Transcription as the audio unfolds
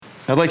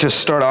I'd like to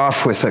start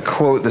off with a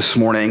quote this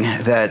morning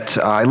that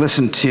I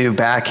listened to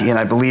back in,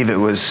 I believe it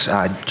was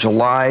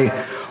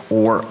July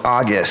or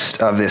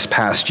August of this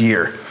past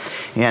year.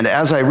 And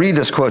as I read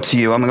this quote to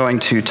you, I'm going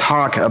to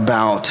talk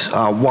about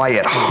why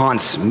it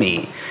haunts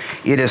me.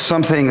 It is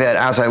something that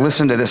as I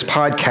listened to this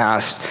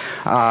podcast,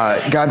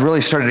 God really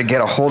started to get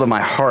a hold of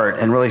my heart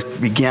and really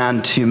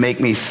began to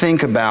make me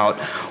think about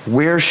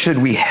where should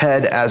we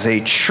head as a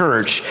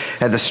church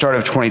at the start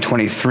of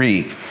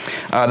 2023.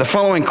 The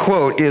following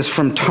quote is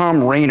from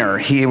Thom Rainer.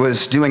 He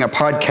was doing a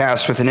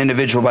podcast with an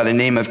individual by the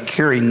name of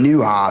Carey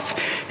Nieuwhof,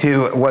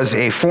 who was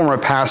a former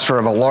pastor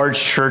of a large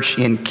church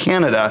in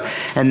Canada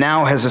and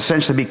now has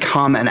essentially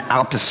become an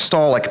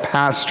apostolic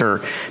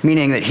pastor,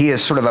 meaning that he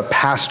is sort of a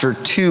pastor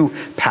to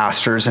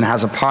pastors and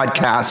has a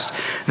podcast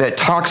that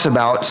talks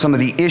about some of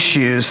the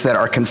issues that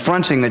are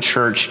confronting the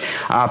church,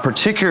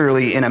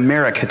 particularly in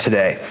America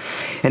today.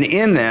 And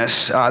in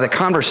this, the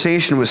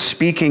conversation was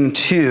speaking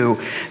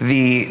to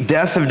the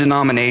death of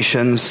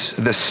denominations,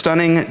 the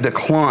stunning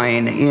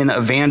decline in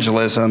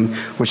evangelism,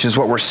 which is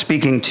what we're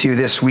speaking to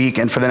this week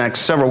and for the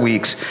next several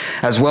weeks,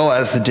 as well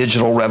as the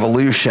digital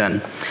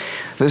revolution.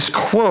 This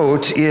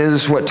quote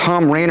is what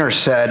Thom Rainer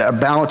said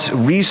about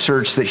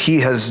research that he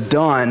has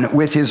done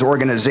with his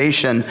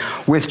organization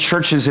with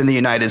churches in the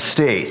United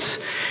States.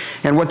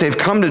 And what they've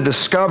come to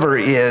discover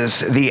is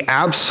the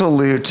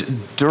absolute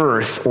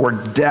dearth or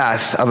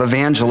death of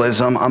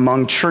evangelism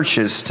among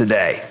churches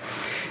today.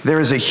 There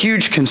is a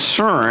huge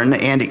concern,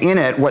 and in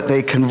it, what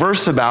they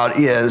converse about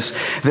is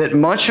that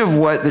much of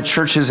what the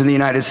churches in the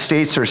United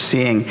States are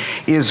seeing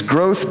is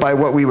growth by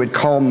what we would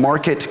call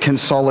market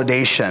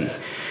consolidation.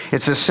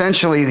 It's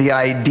essentially the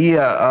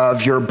idea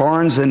of your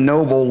Barnes &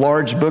 Noble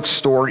large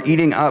bookstore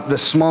eating up the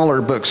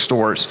smaller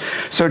bookstores.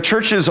 So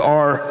churches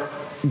are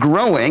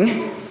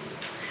growing,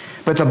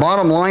 but the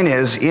bottom line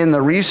is, in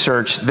the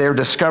research, they're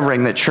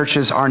discovering that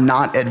churches are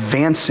not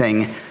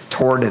advancing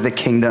toward the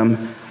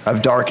kingdom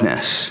of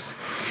darkness.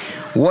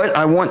 What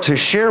I want to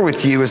share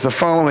with you is the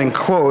following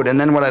quote, and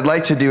then what I'd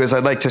like to do is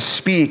I'd like to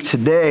speak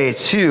today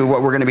to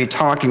what we're going to be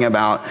talking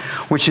about,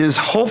 which is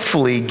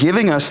hopefully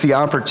giving us the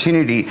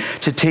opportunity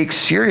to take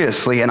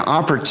seriously an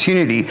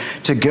opportunity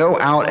to go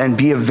out and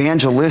be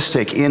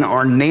evangelistic in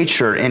our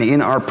nature and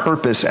in our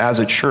purpose as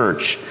a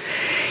church.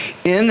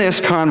 In this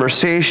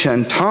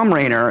conversation, Thom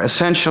Rainer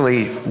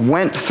essentially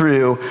went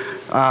through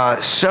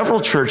several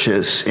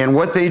churches, and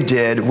what they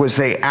did was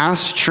they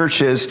asked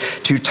churches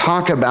to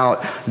talk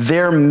about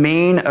their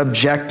main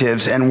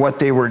objectives and what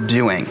they were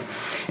doing.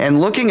 And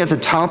looking at the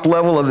top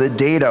level of the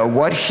data,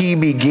 what he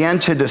began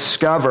to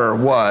discover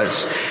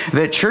was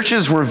that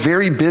churches were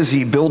very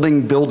busy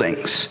building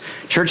buildings.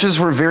 Churches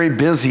were very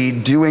busy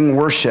doing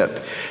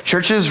worship.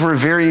 Churches were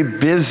very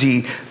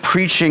busy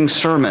preaching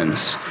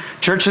sermons.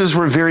 Churches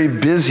were very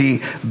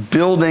busy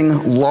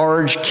building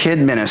large kid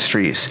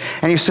ministries.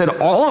 And he said,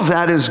 all of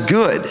that is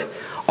good.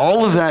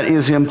 All of that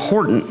is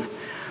important.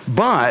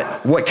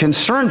 But what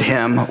concerned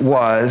him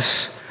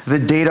was the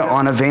data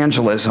on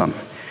evangelism.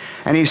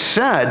 And he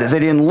said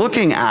that in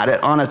looking at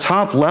it on a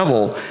top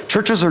level,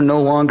 churches are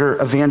no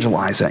longer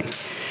evangelizing.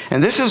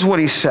 And this is what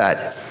he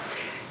said.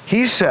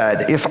 He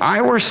said, if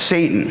I were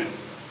Satan,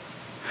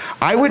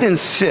 I would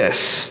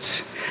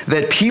insist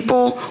that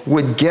people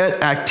would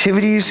get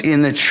activities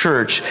in the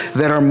church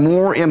that are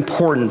more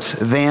important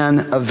than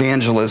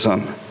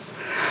evangelism.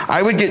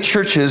 I would get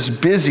churches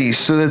busy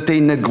so that they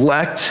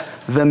neglect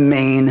the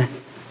main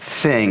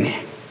thing.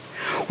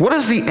 What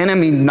does the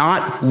enemy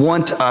not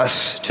want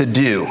us to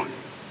do?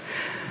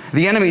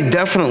 The enemy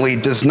definitely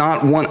does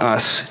not want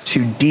us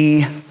to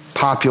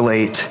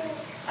depopulate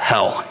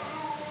hell.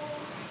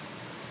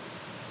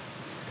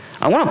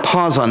 I want to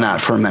pause on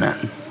that for a minute.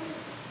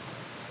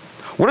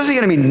 What does the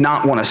enemy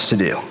not want us to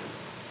do?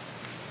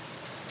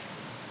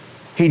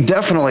 He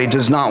definitely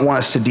does not want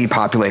us to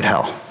depopulate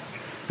hell.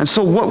 And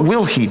so what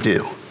will he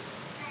do?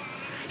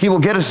 He will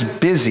get us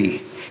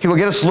busy. He will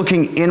get us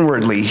looking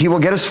inwardly. He will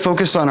get us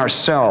focused on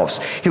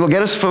ourselves. He will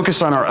get us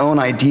focused on our own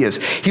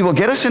ideas. He will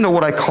get us into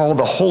what I call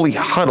the holy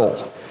huddle,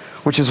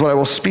 which is what I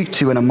will speak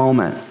to in a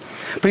moment.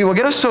 But he will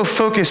get us so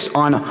focused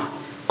on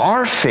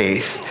our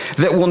faith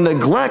that will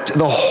neglect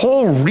the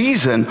whole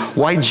reason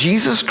why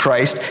Jesus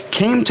Christ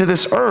came to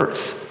this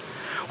earth,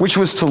 which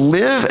was to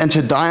live and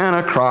to die on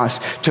a cross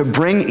to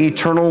bring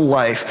eternal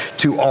life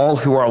to all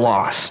who are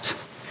lost.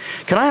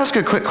 Can I ask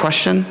a quick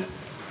question?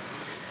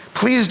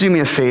 Please do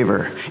me a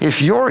favor.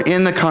 If you're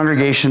in the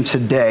congregation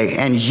today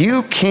and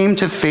you came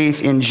to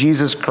faith in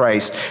Jesus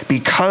Christ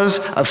because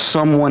of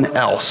someone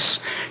else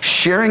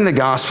sharing the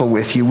gospel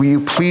with you, will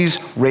you please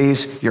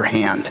raise your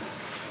hand?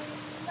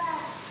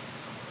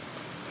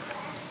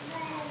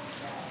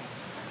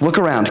 Look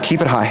around.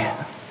 Keep it high.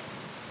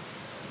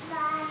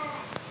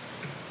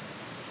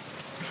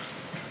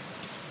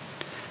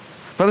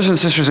 Brothers and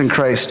sisters in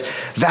Christ,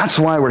 that's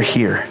why we're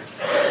here.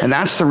 And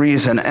that's the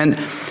reason. And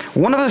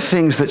one of the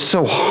things that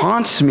so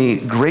haunts me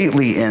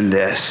greatly in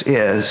this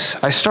is,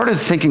 I started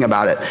thinking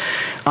about it.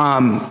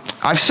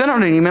 I've sent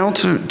out an email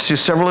to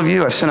several of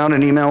you. I've sent out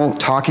an email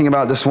talking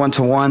about this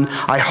one-to-one.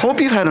 I hope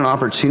you've had an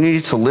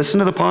opportunity to listen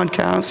to the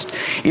podcast.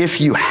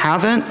 If you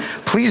haven't,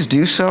 please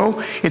do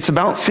so. It's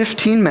about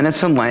 15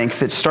 minutes in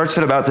length. It starts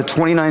at about the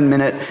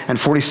 29-minute and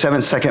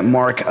 47-second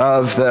mark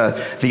of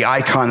the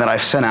icon that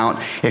I've sent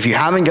out. If you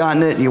haven't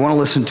gotten it and you want to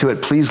listen to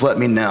it, please let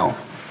me know.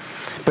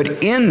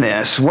 But in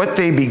this, what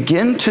they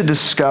begin to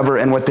discover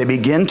and what they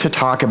begin to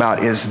talk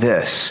about is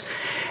this.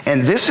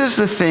 And this is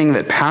the thing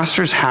that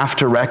pastors have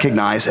to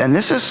recognize, and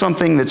this is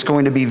something that's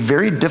going to be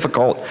very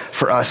difficult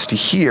for us to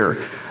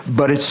hear,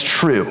 but it's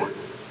true.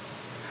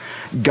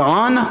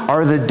 Gone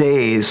are the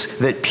days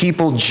that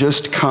people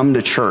just come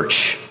to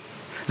church.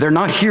 They're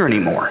not here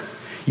anymore.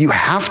 You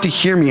have to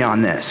hear me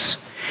on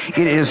this.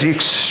 It is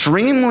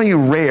extremely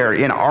rare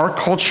in our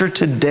culture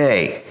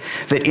today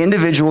that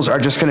individuals are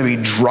just going to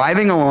be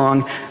driving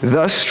along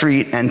the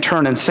street and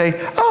turn and say,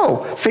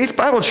 oh, Faith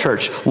Bible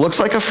Church looks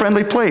like a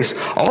friendly place.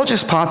 I'll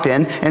just pop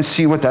in and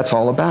see what that's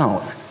all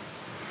about.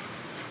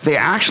 They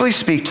actually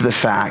speak to the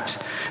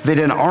fact that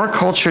in our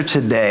culture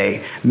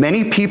today,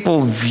 many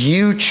people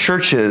view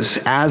churches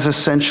as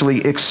essentially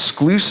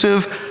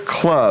exclusive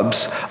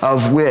clubs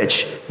of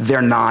which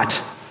they're not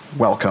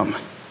welcome.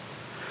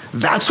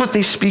 That's what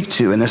they speak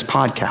to in this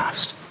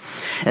podcast.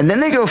 And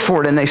then they go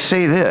forward and they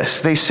say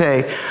this. They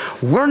say,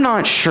 we're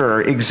not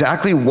sure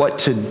exactly what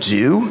to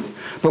do,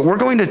 but we're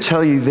going to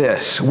tell you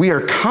this. We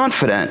are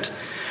confident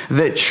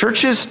that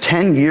churches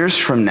 10 years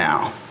from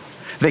now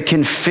that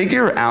can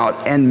figure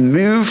out and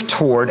move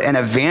toward an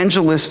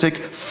evangelistic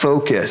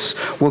focus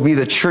will be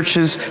the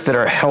churches that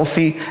are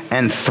healthy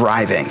and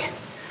thriving.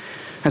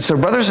 And so,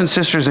 brothers and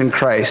sisters in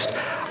Christ,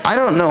 I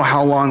don't know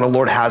how long the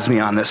Lord has me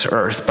on this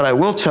earth, but I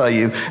will tell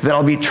you that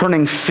I'll be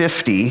turning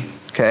 50,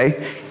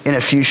 in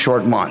a few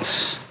short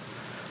months.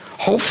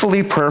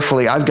 Hopefully,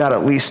 prayerfully, I've got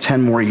at least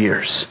 10 more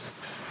years.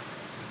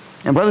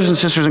 And brothers and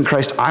sisters in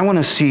Christ, I want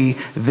to see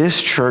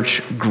this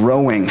church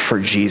growing for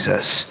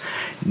Jesus,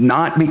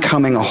 not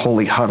becoming a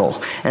holy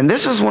huddle. And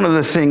this is one of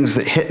the things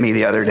that hit me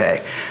the other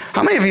day.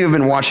 How many of you have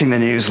been watching the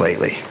news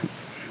lately?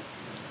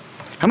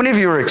 How many of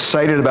you are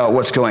excited about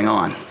what's going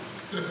on?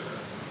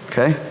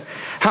 Okay?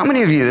 How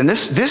many of you, and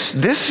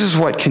this is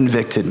what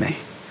convicted me.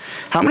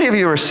 How many of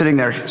you are sitting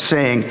there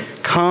saying,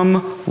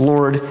 come,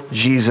 Lord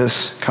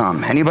Jesus,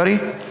 come? Anybody?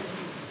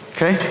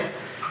 Okay?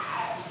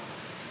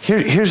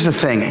 Here's the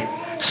thing.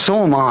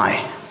 So am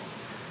I.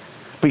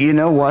 But you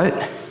know what?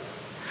 A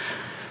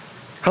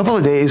couple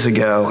of days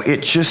ago,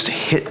 it just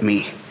hit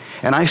me.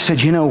 And I said,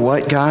 you know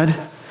what, God?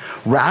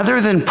 Rather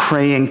than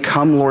praying,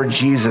 come, Lord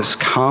Jesus,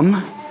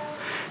 come,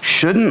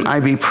 shouldn't I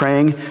be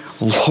praying,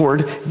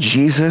 Lord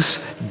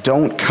Jesus,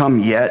 don't come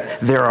yet.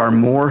 There are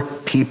more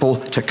people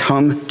to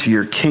come to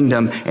your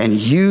kingdom, and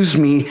use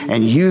me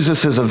and use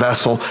us as a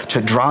vessel to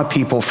draw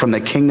people from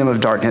the kingdom of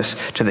darkness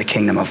to the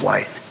kingdom of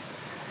light.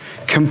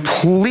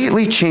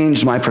 Completely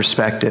changed my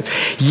perspective.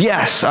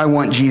 Yes, I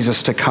want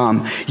Jesus to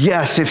come.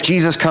 Yes, if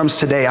Jesus comes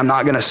today, I'm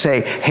not going to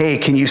say, hey,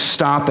 can you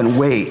stop and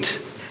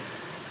wait?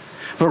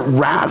 But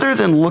rather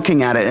than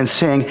looking at it and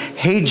saying,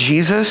 hey,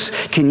 Jesus,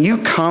 can you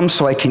come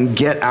so I can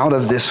get out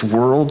of this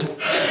world?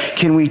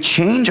 Can we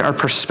change our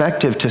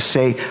perspective to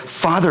say,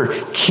 Father,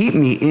 keep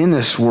me in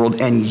this world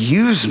and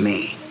use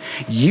me,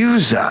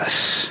 use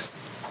us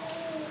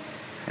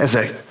as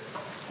a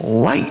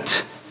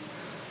light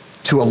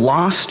to a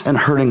lost and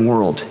hurting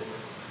world.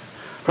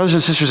 Brothers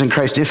and sisters in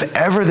Christ, if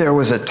ever there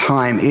was a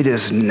time, it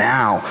is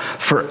now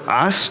for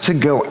us to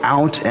go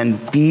out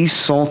and be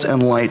salt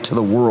and light to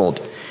the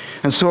world.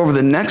 And so over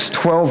the next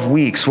 12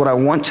 weeks, what I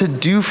want to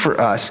do for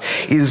us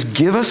is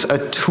give us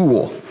a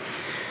tool.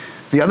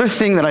 The other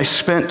thing that I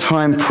spent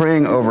time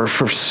praying over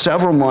for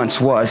several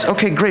months was,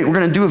 okay, great, we're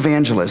going to do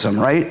evangelism,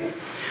 right?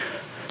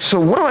 So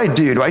what do I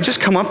do? Do I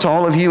just come up to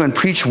all of you and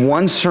preach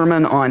one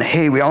sermon on,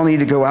 hey, we all need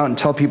to go out and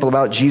tell people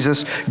about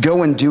Jesus,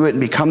 go and do it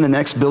and become the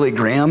next Billy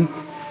Graham?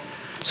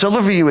 Several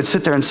of you would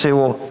sit there and say,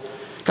 well,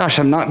 gosh,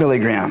 I'm not Billy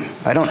Graham.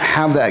 I don't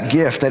have that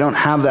gift. I don't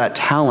have that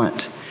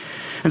talent.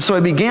 And so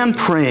I began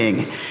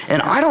praying, and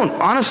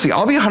honestly,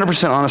 I'll be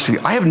 100% honest with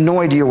you, I have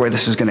no idea where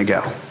this is going to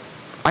go.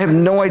 I have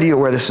no idea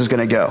where this is going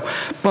to go.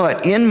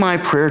 But in my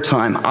prayer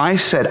time, I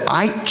said,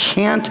 I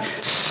can't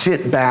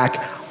sit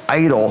back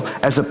idle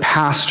as a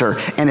pastor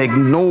and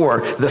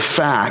ignore the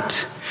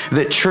fact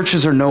that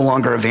churches are no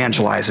longer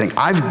evangelizing.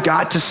 I've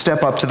got to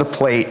step up to the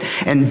plate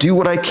and do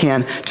what I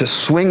can to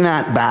swing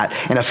that bat.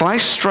 And if I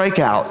strike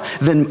out,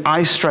 then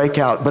I strike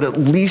out, but at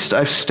least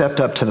I've stepped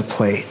up to the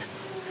plate.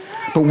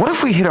 But what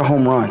if we hit a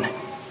home run?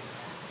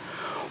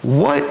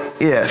 What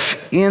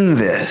if in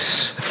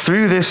this,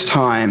 through this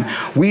time,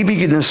 we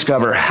begin to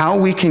discover how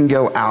we can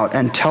go out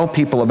and tell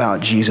people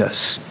about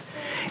Jesus?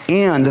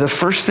 And the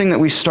first thing that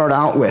we start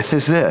out with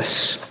is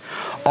this.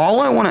 All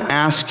I want to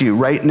ask you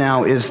right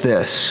now is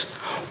this.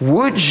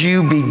 Would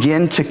you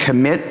begin to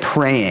commit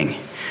praying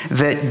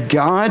that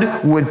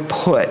God would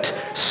put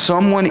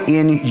someone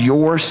in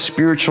your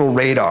spiritual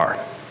radar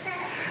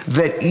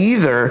that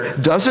either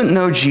doesn't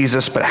know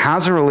Jesus but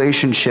has a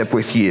relationship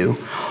with you,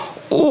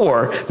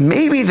 Or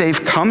maybe they've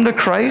come to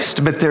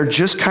Christ, but they're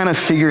just kind of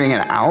figuring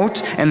it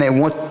out and they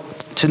want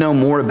to know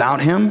more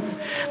about him,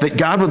 that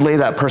God would lay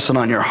that person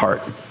on your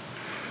heart.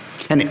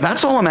 And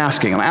that's all I'm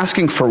asking. I'm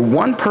asking for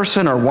one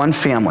person or one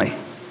family.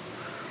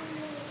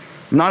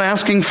 I'm not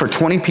asking for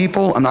 20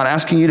 people. I'm not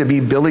asking you to be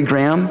Billy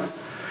Graham,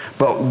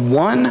 but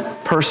one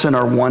person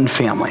or one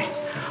family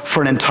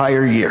for an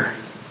entire year.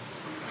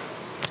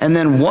 And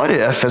then what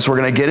if, as we're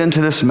going to get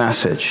into this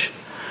message,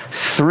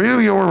 through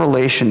your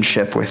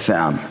relationship with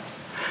them,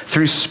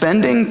 through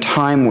spending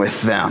time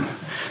with them,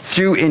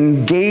 through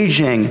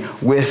engaging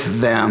with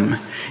them,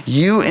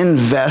 you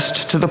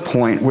invest to the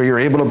point where you're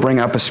able to bring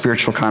up a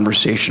spiritual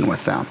conversation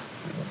with them.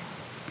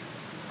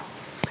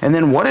 And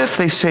then what if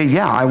they say,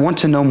 yeah, I want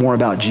to know more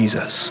about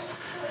Jesus?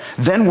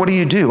 Then what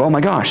do? Oh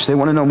my gosh, they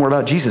want to know more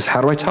about Jesus.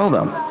 How do I tell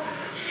them?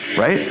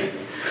 Right?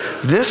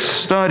 This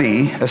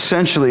study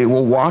essentially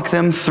will walk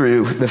them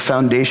through the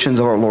foundations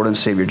of our Lord and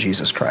Savior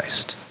Jesus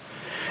Christ.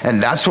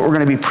 And that's what we're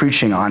going to be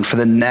preaching on for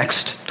the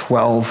next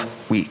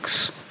 12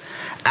 weeks.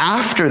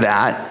 After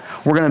that,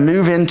 we're going to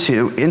move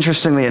into,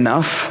 interestingly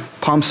enough,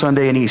 Palm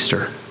Sunday and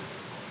Easter.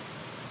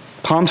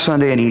 Palm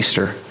Sunday and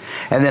Easter.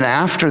 And then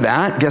after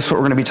that, guess what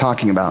we're going to be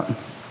talking about?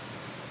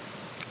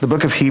 The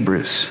book of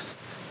Hebrews.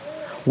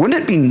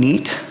 Wouldn't it be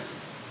neat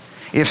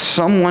if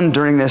someone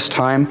during this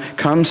time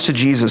comes to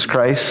Jesus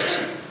Christ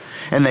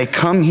and they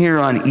come here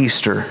on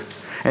Easter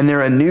and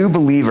they're a new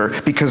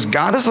believer because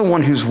God is the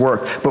one who's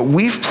worked, but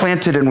we've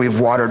planted and we've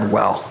watered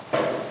well.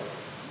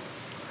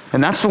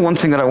 And that's the one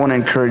thing that I want to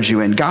encourage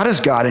you in. God is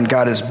God and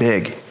God is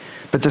big.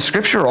 But the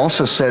scripture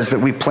also says that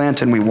we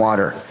plant and we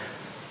water.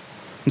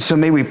 And so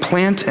may we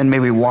plant and may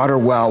we water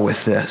well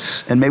with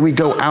this. And may we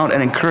go out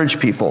and encourage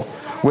people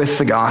with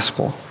the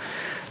gospel.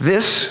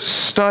 This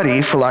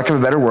study, for lack of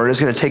a better word, is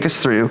going to take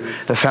us through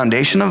the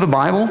foundation of the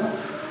Bible,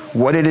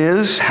 what it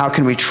is, how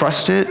can we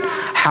trust it,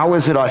 how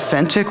is it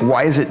authentic,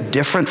 why is it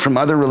different from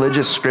other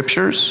religious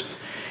scriptures.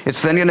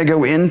 It's then going to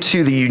go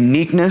into the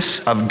uniqueness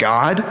of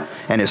God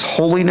and his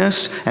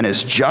holiness and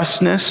his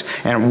justness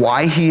and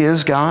why he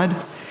is God.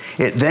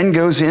 It then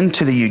goes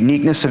into the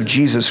uniqueness of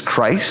Jesus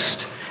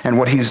Christ and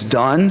what he's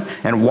done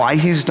and why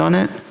he's done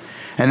it.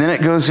 And then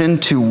it goes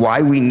into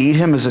why we need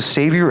him as a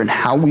Savior and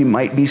how we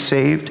might be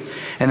saved.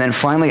 And then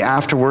finally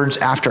afterwards,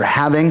 after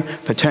having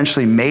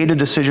potentially made a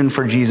decision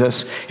for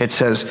Jesus, it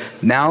says,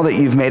 now that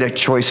you've made a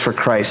choice for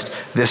Christ,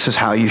 this is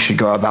how you should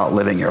go about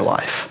living your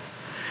life.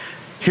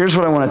 Here's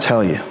what I want to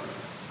tell you.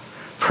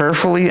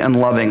 Prayerfully and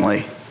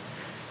lovingly,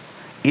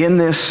 in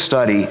this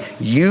study,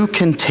 you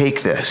can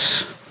take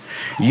this.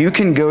 You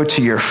can go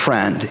to your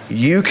friend.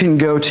 You can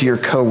go to your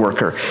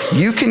coworker.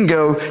 You can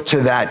go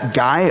to that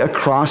guy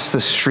across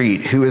the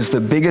street who is the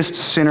biggest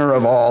sinner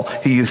of all,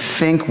 who you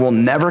think will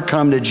never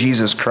come to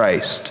Jesus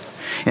Christ,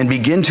 and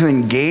begin to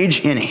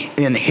engage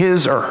in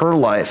his or her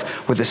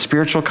life with a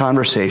spiritual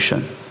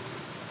conversation,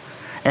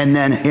 and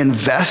then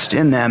invest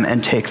in them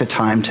and take the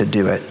time to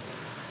do it.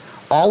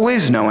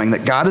 Always knowing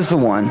that God is the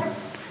one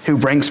who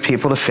brings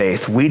people to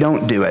faith. We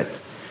don't do it.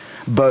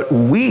 But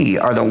we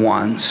are the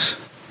ones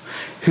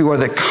who are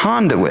the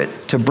conduit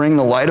to bring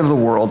the light of the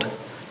world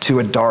to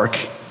a dark,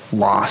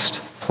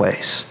 lost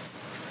place.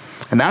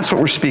 And that's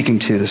what we're speaking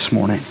to this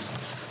morning.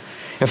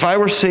 If I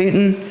were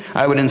Satan,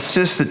 I would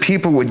insist that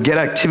people would get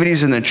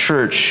activities in the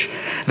church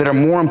that are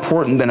more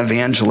important than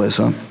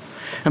evangelism.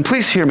 And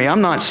please hear me,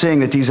 I'm not saying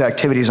that these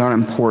activities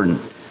aren't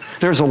important.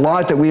 There's a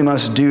lot that we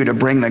must do to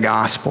bring the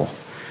gospel.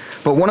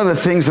 But one of the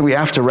things that we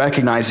have to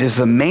recognize is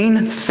the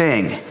main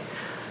thing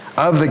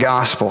of the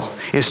gospel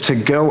is to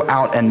go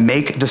out and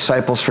make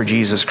disciples for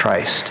Jesus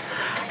Christ.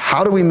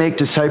 How do we make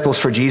disciples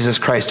for Jesus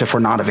Christ if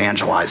we're not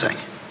evangelizing?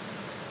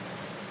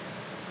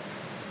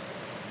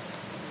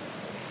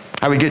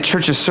 I would get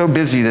churches so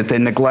busy that they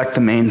neglect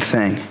the main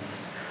thing.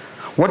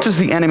 What does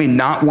the enemy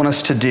not want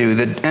us to do?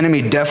 The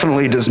enemy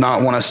definitely does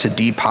not want us to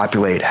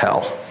depopulate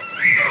hell.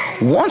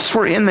 Once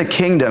we're in the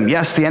kingdom,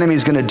 yes, the enemy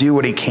is going to do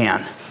what he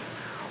can.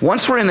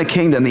 Once we're in the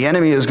kingdom, the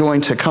enemy is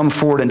going to come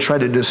forward and try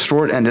to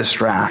distort and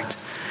distract.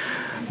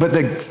 But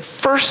the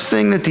first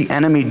thing that the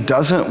enemy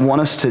doesn't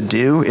want us to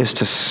do is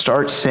to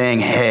start saying,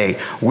 hey,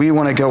 we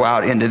want to go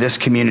out into this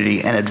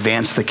community and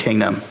advance the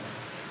kingdom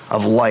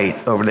of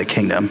light over the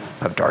kingdom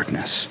of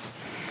darkness.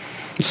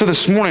 So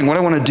this morning, what I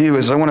want to do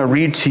is I want to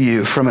read to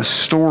you from a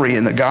story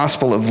in the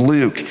Gospel of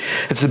Luke.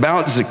 It's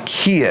about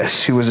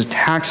Zacchaeus, who was a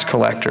tax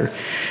collector.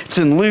 It's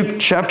in Luke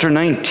chapter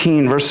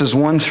 19, verses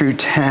 1 through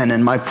 10.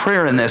 And my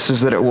prayer in this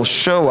is that it will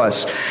show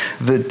us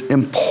the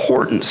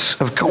importance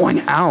of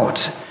going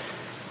out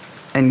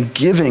and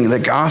giving the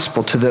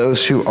gospel to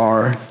those who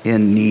are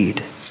in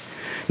need.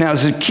 Now,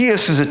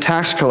 Zacchaeus is a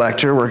tax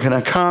collector. We're going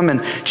to come,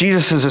 and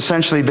Jesus has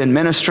essentially been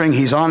ministering.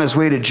 He's on his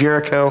way to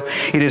Jericho.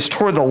 It is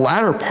toward the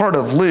latter part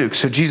of Luke,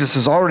 so Jesus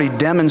has already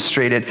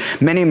demonstrated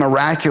many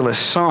miraculous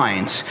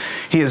signs.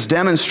 He has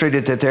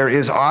demonstrated that there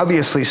is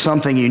obviously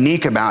something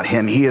unique about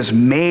him. He has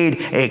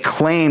made a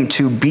claim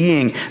to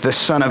being the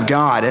Son of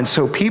God, and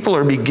so people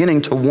are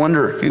beginning to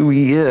wonder who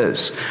he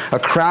is. A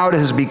crowd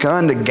has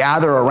begun to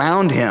gather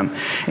around him,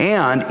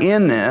 and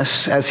in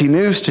this, as he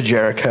moves to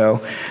Jericho,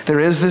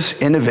 there is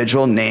this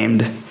individual named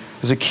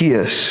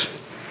Zacchaeus.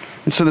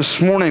 And so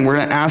this morning we're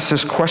going to ask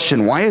this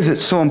question: why is it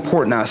so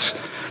important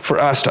for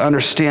us to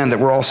understand that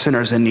we're all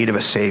sinners in need of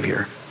a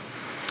Savior?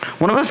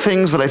 One of the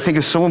things that I think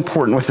is so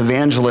important with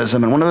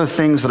evangelism, and one of the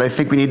things that I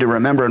think we need to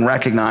remember and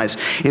recognize,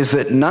 is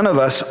that none of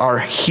us are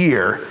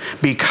here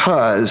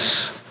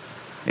because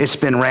it's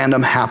been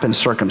random happen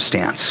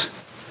circumstance.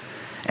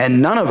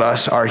 And none of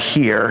us are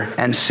here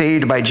and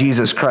saved by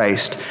Jesus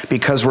Christ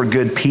because we're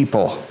good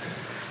people.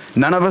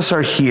 None of us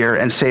are here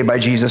and saved by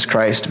Jesus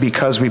Christ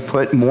because we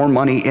put more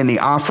money in the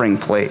offering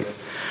plate.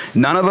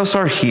 None of us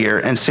are here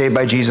and saved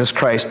by Jesus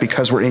Christ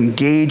because we're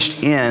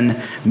engaged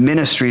in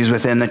ministries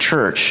within the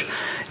church.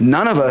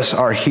 None of us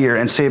are here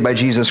and saved by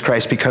Jesus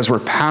Christ because we're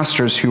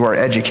pastors who are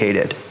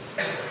educated.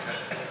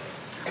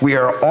 We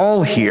are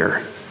all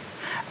here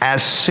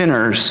as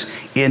sinners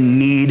in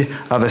need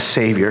of a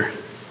Savior.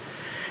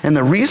 And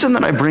the reason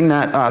that I bring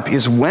that up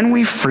is when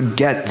we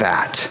forget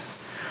that,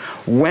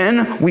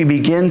 when we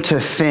begin to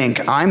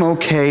think, I'm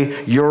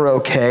okay, you're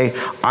okay,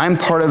 I'm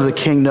part of the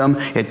kingdom,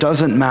 it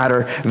doesn't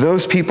matter,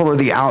 those people are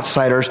the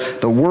outsiders,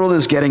 the world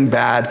is getting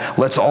bad,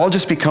 let's all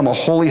just become a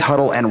holy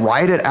huddle and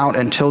ride it out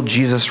until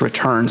Jesus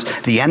returns.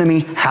 The enemy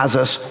has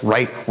us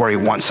right where he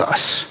wants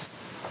us.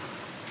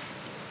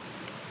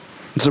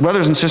 So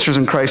brothers and sisters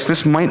in Christ,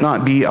 this might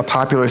not be a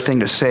popular thing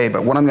to say,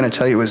 but what I'm going to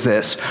tell you is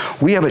this: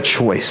 we have a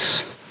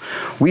choice.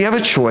 We have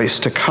a choice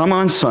to come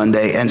on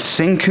Sunday and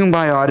sing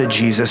Kumbaya to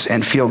Jesus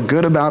and feel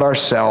good about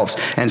ourselves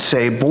and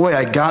say, boy,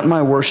 I got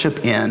my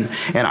worship in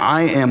and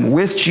I am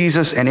with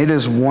Jesus and it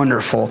is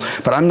wonderful,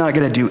 but I'm not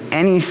going to do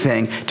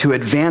anything to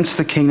advance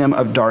the kingdom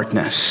of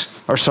darkness.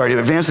 To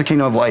advance the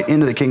kingdom of light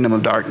into the kingdom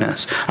of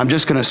darkness. I'm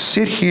just going to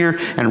sit here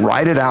and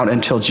ride it out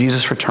until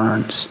Jesus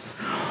returns.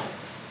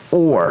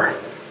 Or,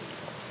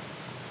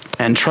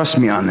 and trust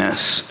me on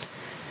this,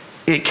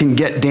 it can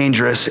get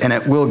dangerous and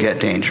it will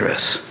get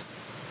dangerous.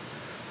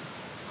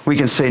 We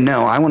can say,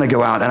 no, I want to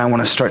go out and I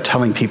want to start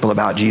telling people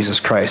about Jesus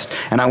Christ.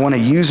 And I want to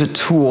use a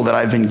tool that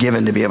I've been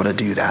given to be able to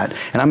do that.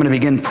 And I'm going to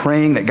begin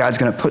praying that God's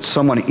going to put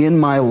someone in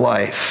my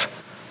life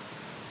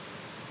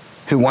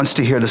who wants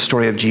to hear the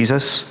story of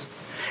Jesus.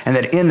 And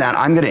that in that,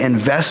 I'm going to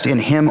invest in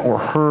him or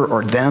her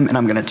or them. And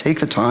I'm going to take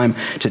the time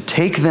to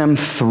take them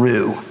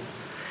through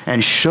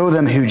and show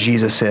them who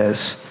Jesus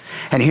is.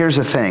 And here's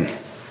the thing.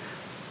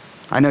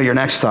 I know your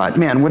next thought,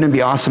 man, wouldn't it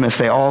be awesome if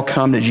they all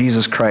come to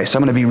Jesus Christ?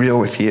 I'm going to be real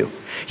with you.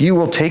 You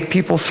will take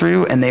people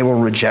through and they will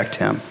reject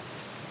him.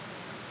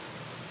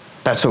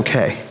 That's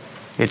okay.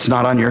 It's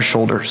not on your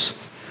shoulders.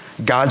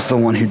 God's the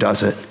one who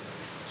does it.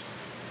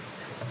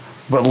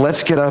 But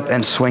let's get up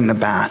and swing the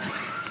bat.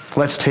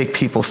 Let's take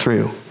people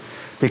through,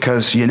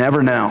 because you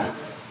never know.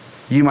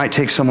 You might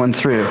take someone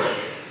through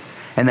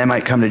and they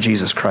might come to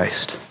Jesus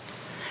Christ.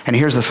 And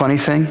here's the funny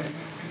thing.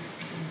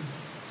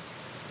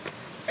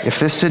 If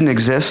this didn't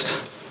exist,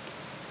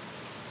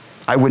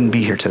 I wouldn't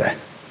be here today.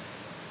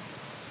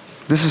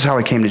 This is how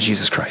I came to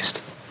Jesus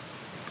Christ.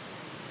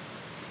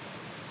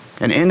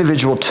 An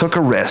individual took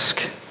a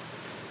risk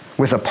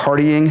with a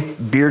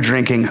partying,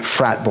 beer-drinking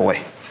frat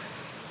boy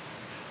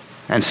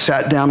and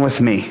sat down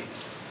with me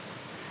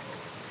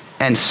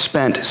and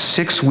spent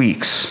 6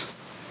 weeks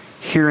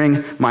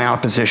hearing my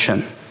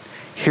opposition,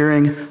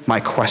 hearing my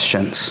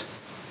questions.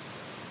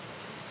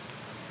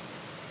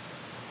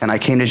 And I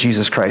came to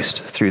Jesus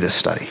Christ through this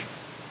study.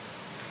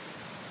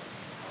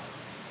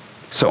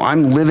 So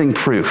I'm living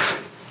proof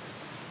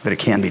that it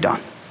can be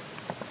done.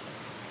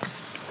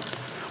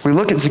 We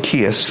look at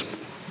Zacchaeus,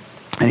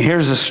 and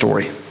here's the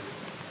story.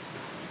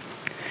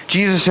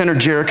 Jesus entered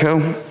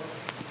Jericho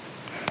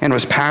and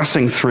was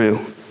passing through.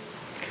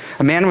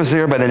 A man was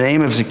there by the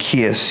name of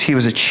Zacchaeus. He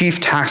was a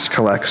chief tax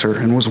collector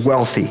and was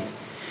wealthy.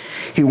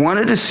 He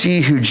wanted to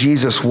see who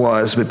Jesus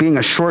was, but being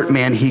a short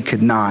man, he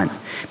could not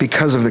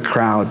because of the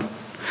crowd.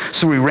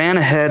 So he ran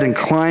ahead and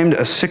climbed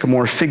a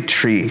sycamore fig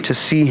tree to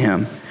see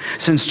him,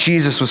 since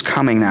Jesus was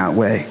coming that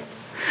way.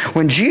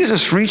 When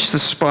Jesus reached the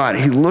spot,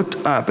 he looked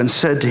up and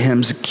said to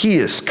him,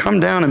 Zacchaeus,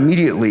 come down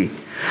immediately.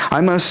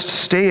 I must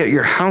stay at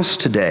your house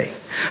today.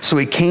 So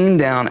he came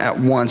down at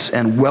once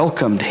and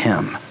welcomed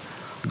him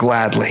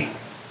gladly.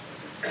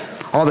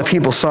 All the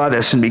people saw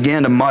this and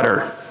began to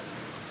mutter,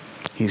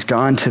 he's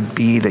gone to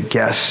be the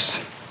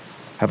guest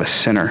of a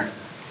sinner.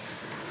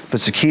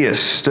 But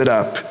Zacchaeus stood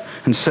up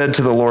and said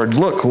to the Lord,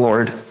 look,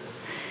 Lord,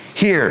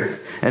 here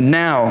and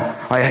now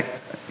I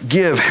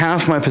give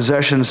half my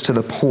possessions to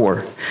the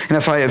poor. And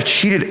if I have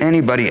cheated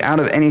anybody out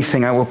of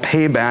anything, I will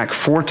pay back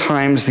 4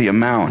 times the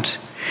amount.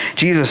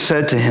 Jesus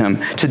said to him,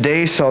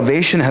 today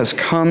salvation has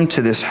come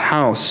to this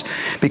house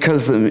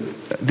because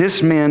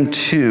this man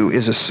too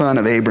is a son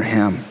of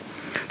Abraham.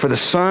 For the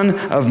Son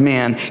of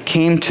Man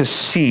came to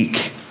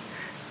seek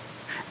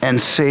and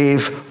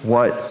save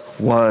what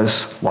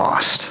was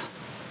lost.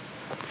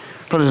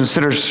 Brothers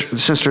and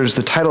sisters,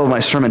 the title of my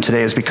sermon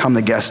today is Become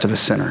the Guest of a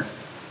Sinner.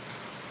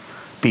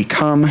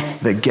 Become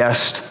the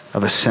guest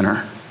of a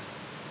sinner.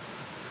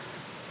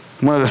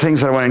 One of the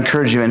things that I want to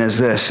encourage you in is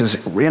this,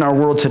 is in our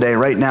world today,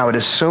 right now, it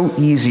is so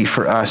easy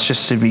for us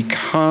just to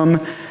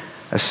become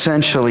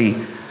essentially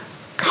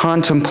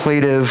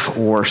contemplative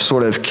or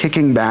sort of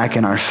kicking back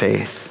in our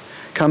faith.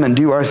 Come and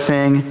do our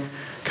thing,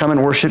 come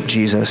and worship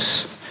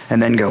Jesus,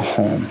 and then go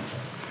home.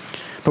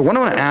 But what I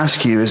want to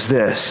ask you is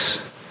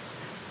this.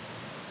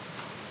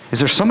 Is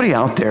there somebody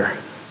out there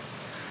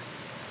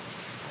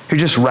who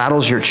just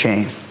rattles your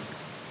chain?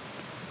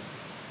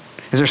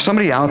 Is there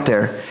somebody out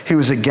there who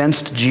is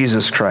against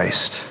Jesus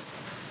Christ?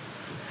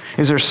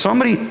 Is there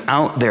somebody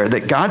out there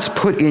that God's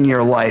put in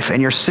your life and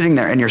you're sitting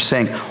there and you're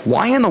saying,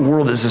 why in the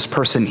world is this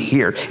person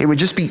here? It would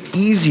just be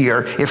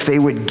easier if they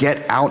would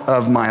get out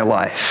of my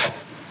life.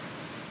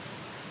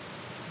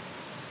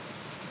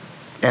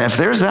 And if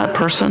there's that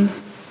person,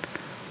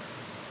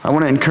 I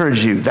want to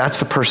encourage you, that's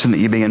the person that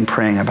you begin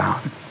praying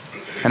about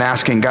and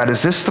asking, God,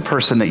 is this the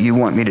person that you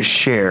want me to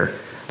share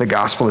the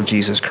gospel of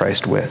Jesus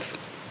Christ with?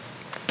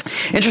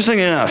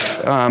 Interestingly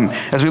enough,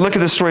 as we look at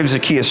the story of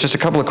Zacchaeus, just a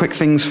couple of quick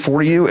things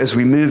for you as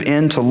we move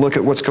in to look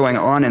at what's going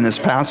on in this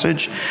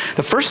passage.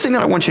 The first thing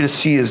that I want you to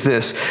see is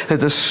this, that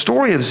the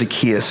story of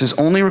Zacchaeus is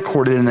only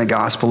recorded in the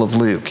Gospel of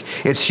Luke.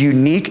 It's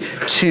unique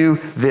to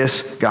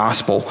this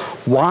gospel.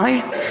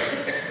 Why?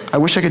 I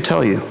wish I could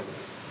tell you,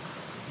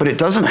 but it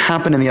doesn't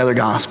happen in the other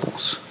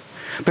Gospels.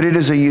 But it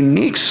is a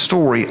unique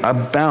story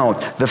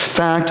about the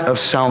fact of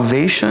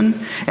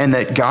salvation and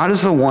that God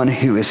is the one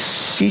who is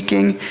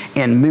seeking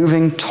and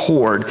moving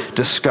toward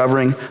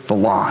discovering the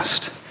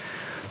lost.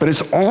 But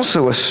it's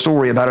also a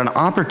story about an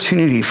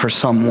opportunity for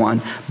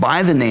someone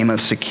by the name of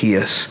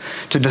Zacchaeus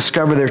to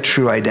discover their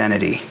true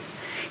identity.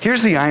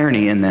 Here's the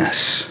irony in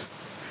this.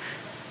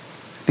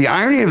 The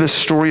irony of the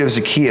story of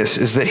Zacchaeus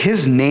is that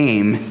his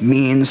name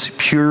means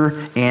pure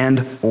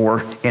and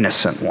or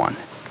innocent one.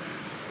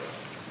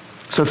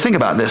 So think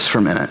about this for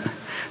a minute.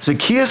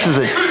 Zacchaeus is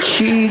a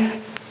key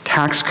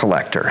tax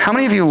collector. How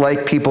many of you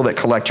like people that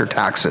collect your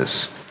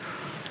taxes?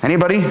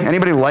 Anybody?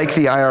 Anybody like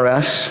the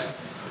IRS?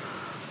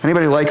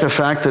 Anybody like the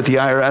fact that the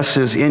IRS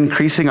is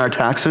increasing our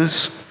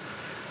taxes?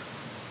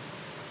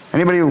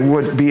 Anybody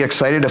would be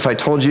excited if I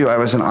told you I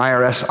was an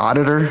IRS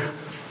auditor?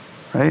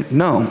 Right?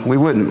 No, we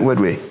wouldn't, would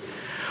we?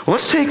 Well,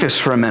 let's take this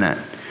for a minute.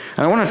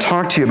 And I want to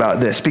talk to you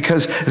about this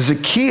because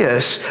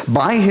Zacchaeus,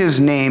 by his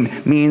name,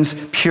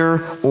 means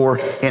pure or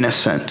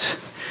innocent.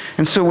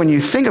 And so when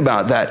you think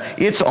about that,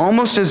 it's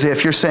almost as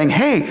if you're saying,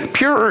 hey,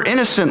 pure or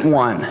innocent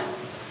one.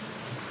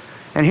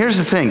 And here's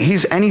the thing,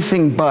 he's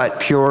anything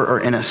but pure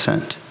or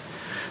innocent.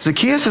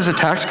 Zacchaeus is a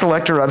tax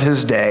collector of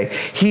his day.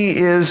 He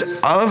is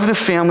of the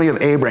family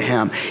of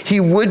Abraham. He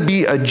would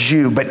be a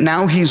Jew, but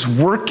now he's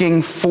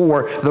working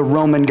for the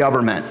Roman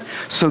government.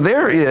 So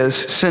there is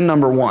sin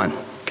number one,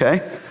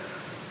 okay?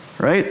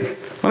 Right?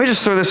 Let me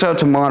just throw this out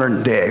to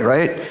modern day,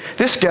 right?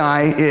 This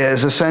guy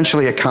is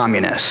essentially a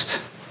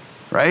communist,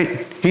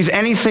 right? He's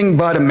anything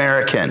but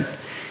American.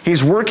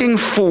 He's working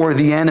for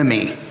the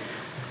enemy.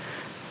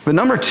 But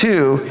number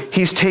two,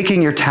 he's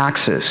taking your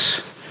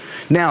taxes.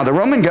 Now, the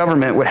Roman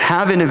government would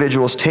have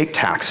individuals take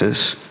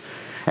taxes,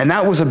 and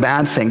that was a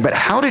bad thing. But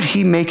how did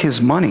he make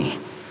his money?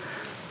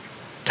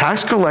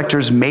 Tax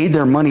collectors made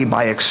their money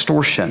by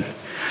extortion.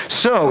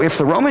 So if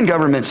the Roman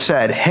government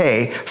said,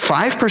 hey,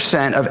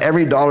 5% of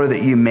every dollar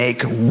that you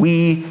make,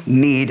 we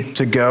need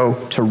to go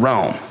to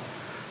Rome,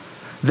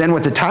 then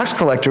what the tax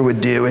collector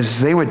would do is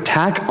they would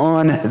tack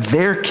on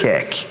their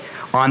kick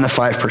on the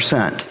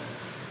 5%.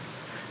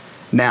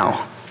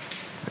 Now,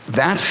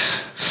 that's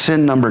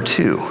sin number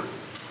two.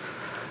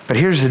 But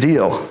here's the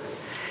deal.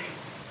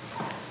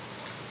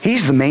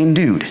 He's the main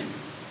dude.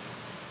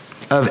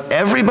 Of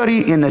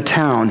everybody in the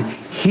town,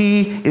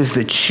 he is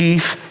the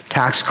chief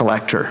tax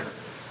collector.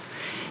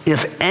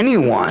 If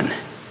anyone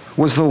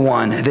was the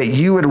one that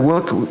you would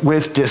look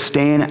with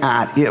disdain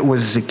at, it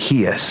was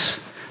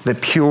Zacchaeus, the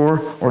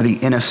pure or the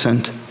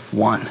innocent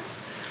one.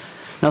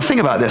 Now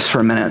think about this for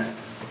a minute.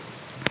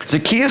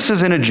 Zacchaeus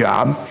is in a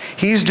job,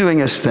 he's doing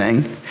his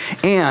thing,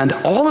 and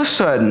all of a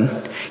sudden,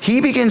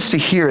 he begins to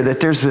hear that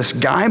there's this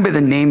guy by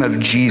the name of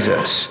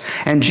Jesus.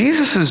 And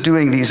Jesus is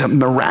doing these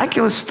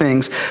miraculous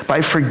things by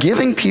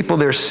forgiving people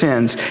their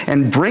sins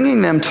and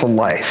bringing them to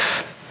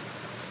life.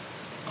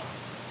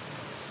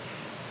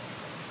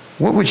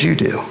 What would you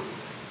do?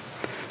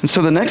 And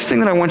so the next thing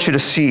that I want you to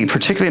see,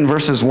 particularly in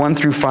verses 1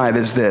 through 5,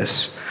 is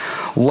this.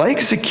 Like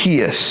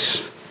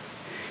Zacchaeus,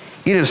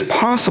 it is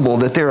possible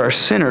that there are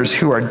sinners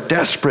who are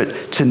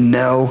desperate to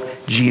know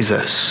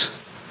Jesus.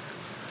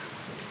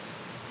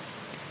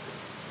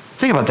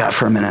 Think about that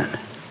for a minute.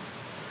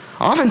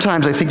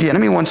 Oftentimes, I think the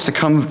enemy wants to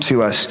come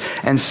to us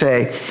and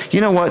say,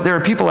 you know what, there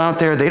are people out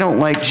there, they don't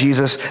like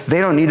Jesus,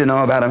 they don't need to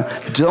know about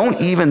him. Don't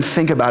even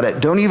think about it.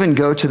 Don't even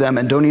go to them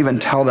and don't even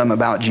tell them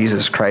about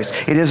Jesus Christ.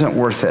 It isn't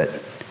worth it.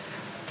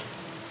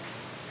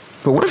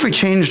 But what if we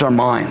changed our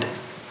mind?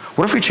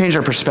 What if we changed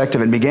our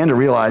perspective and began to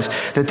realize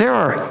that there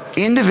are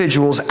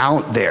individuals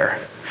out there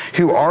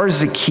who are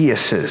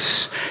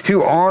Zacchaeuses,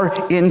 who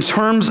are, in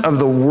terms of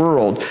the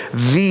world,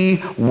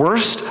 the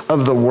worst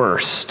of the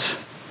worst.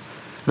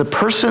 The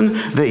person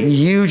that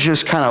you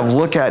just kind of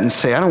look at and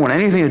say, I don't want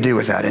anything to do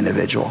with that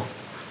individual.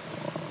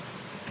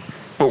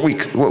 But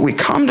what we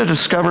come to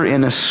discover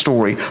in this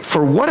story,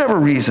 for whatever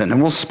reason,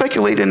 and we'll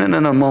speculate in it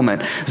in a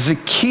moment,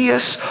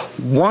 Zacchaeus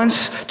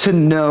wants to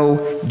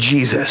know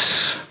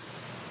Jesus.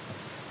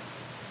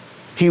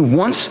 He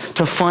wants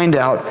to find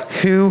out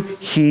who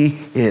he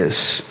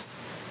is.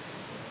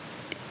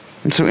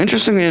 And so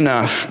interestingly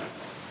enough,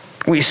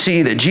 we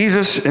see that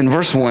Jesus, in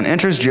verse 1,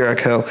 enters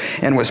Jericho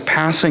and was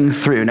passing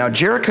through. Now,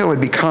 Jericho had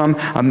become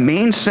a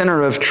main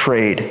center of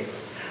trade.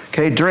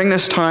 Okay, during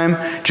this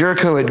time,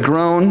 Jericho had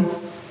grown,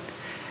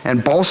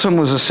 and balsam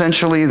was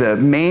essentially the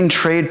main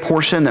trade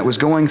portion that was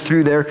going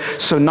through there.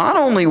 So not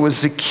only was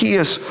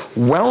Zacchaeus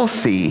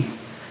wealthy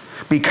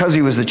because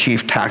he was the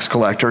chief tax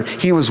collector,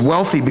 he was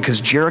wealthy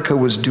because Jericho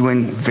was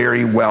doing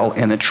very well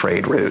in the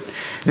trade route.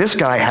 This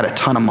guy had a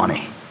ton of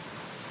money.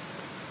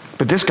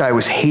 But this guy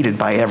was hated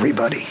by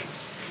everybody.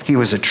 He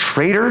was a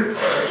traitor,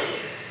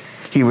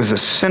 he was a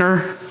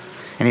sinner,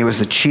 and he was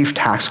the chief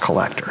tax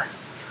collector.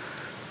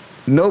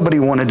 Nobody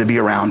wanted to be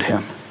around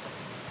him.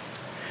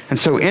 And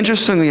so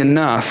interestingly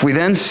enough, we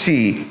then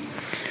see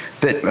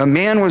that a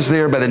man was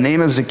there by the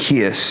name of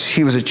Zacchaeus.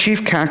 He was a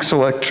chief tax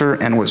collector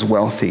and was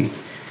wealthy.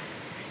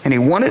 And he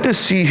wanted to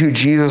see who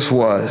Jesus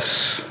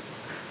was.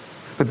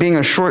 But being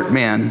a short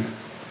man,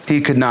 he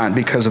could not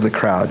because of the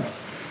crowd.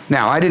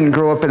 Now, I didn't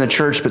grow up in the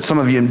church, but some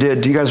of you did.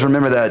 Do you guys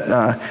remember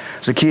that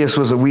Zacchaeus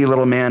was a wee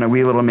little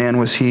man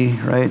was he,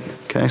 right?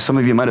 Okay, some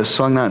of you might have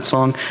sung that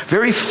song.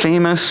 Very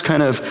famous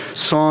kind of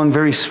song,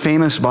 very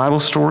famous Bible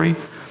story.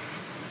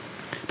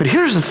 But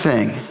here's the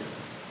thing.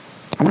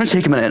 I want to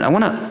take a minute. I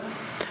want to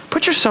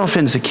put yourself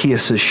in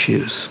Zacchaeus'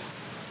 shoes.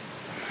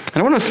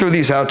 And I want to throw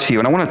these out to you,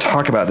 and I want to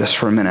talk about this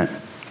for a minute.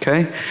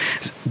 Okay?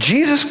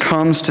 Jesus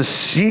comes to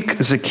seek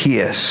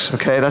Zacchaeus.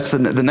 Okay? That's the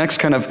next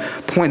kind of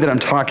point that I'm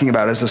talking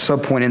about as a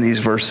subpoint in these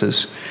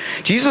verses.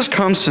 Jesus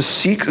comes to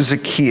seek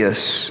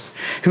Zacchaeus,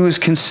 who is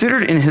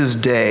considered in his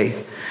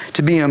day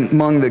to be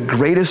among the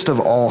greatest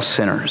of all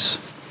sinners.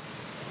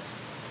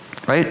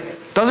 Right?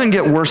 Doesn't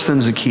get worse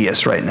than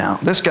Zacchaeus right now.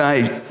 This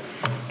guy,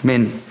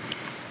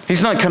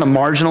 he's not kind of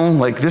marginal.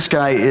 Like, this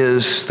guy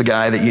is the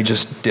guy that you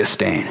just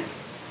disdain.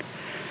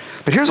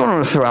 But here's what I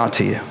want to throw out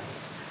to you.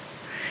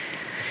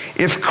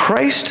 If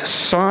Christ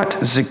sought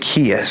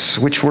Zacchaeus,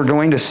 which we're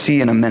going to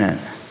see in a minute,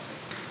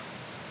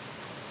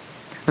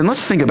 then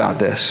let's think about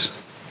this.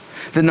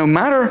 That no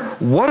matter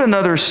what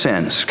another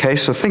sins, okay,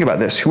 so think about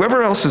this.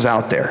 Whoever else is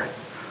out there,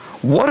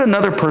 what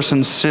another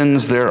person's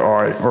sins there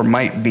are or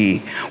might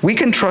be, we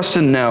can trust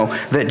and know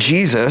that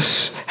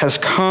Jesus has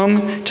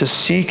come to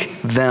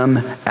seek them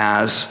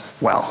as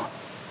well.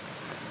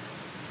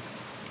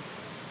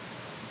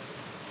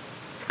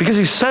 Because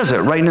he says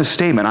it right in his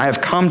statement, I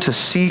have come to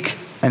seek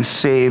and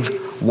save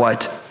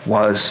what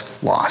was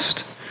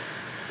lost.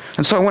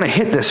 And so I want to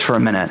hit this for a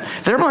minute.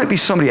 There might be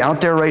somebody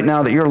out there right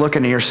now that you're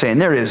looking and you're saying,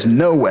 there is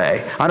no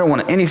way. I don't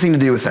want anything to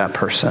do with that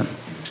person.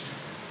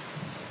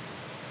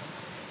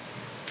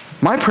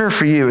 My prayer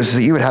for you is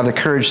that you would have the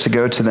courage to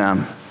go to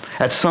them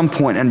at some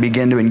point and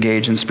begin to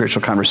engage in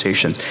spiritual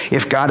conversations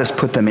if God has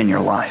put them in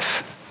your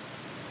life.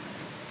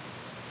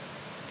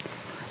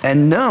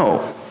 And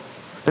know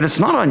that it's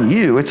not on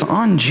you, it's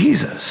on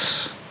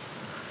Jesus.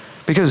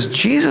 Because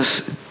Jesus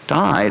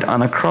died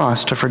on a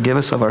cross to forgive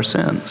us of our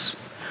sins.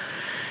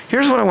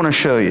 Here's what I want to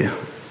show you.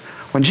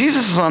 When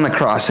Jesus is on the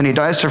cross and he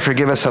dies to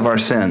forgive us of our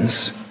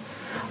sins,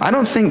 I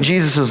don't think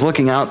Jesus is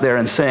looking out there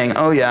and saying,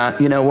 oh yeah,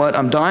 you know what,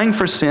 I'm dying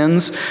for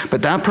sins,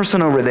 but that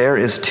person over there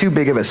is too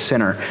big of a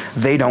sinner.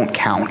 They don't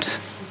count.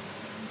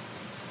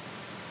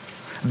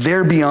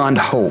 They're beyond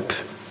hope.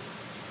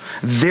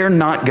 They're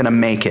not going to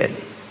make it.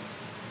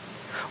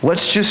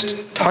 Let's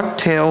just tuck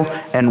tail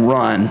and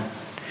run,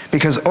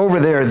 because over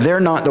there,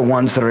 they're not the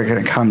ones that are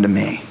going to come to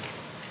me.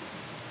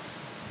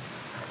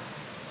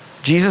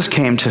 Jesus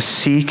came to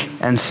seek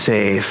and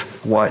save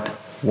what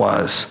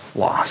was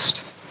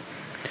lost.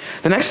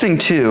 The next thing,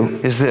 too,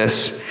 is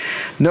this.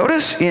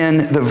 Notice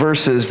in the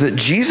verses that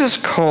Jesus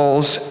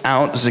calls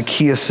out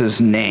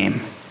Zacchaeus' name,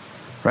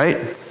 right?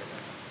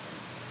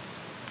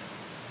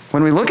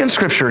 When we look in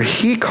Scripture,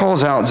 he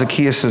calls out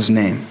Zacchaeus'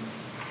 name.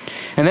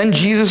 And then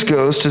Jesus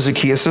goes to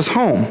Zacchaeus'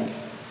 home,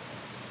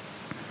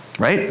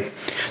 right?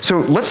 So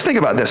let's think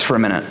about this for a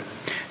minute.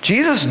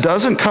 Jesus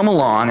doesn't come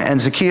along and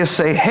Zacchaeus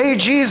say, hey,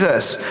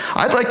 Jesus,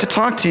 I'd like to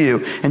talk to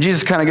you. And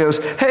Jesus kind of goes,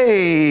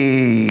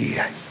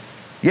 hey,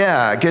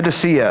 yeah, good to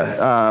see you.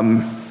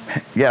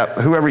 Yeah,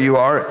 whoever you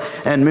are,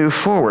 and move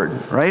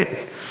forward, right?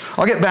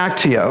 I'll get back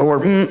to you.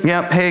 Or,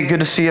 yeah, hey, good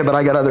to see you, but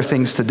I got other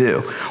things to do.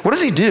 What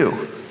does he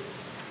do?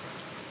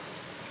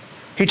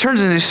 He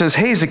turns and he says,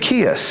 hey,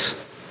 Zacchaeus.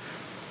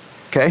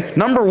 Okay,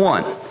 number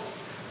one.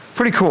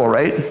 Pretty cool,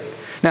 right?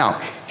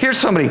 Now, here's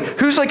somebody,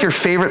 who's like your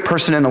favorite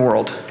person in the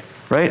world,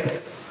 right?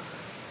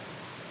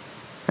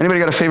 Anybody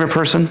got a favorite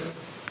person?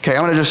 Okay,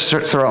 I'm going to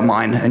just throw out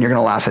mine, and you're going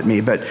to laugh at me,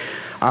 but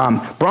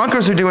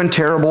Broncos are doing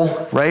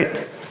terrible,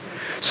 right?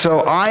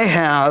 So I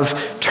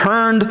have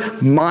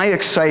turned my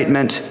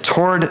excitement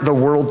toward the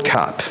World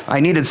Cup. I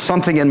needed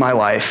something in my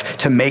life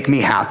to make me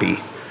happy.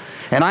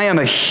 And I am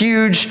a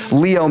huge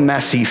Leo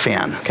Messi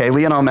fan. Okay,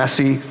 Lionel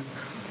Messi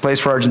plays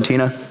for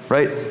Argentina,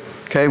 right?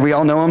 Okay, we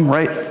all know him,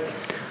 right?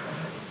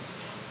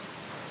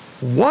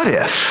 What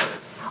if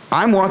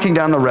I'm walking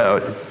down the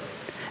road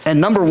and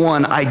number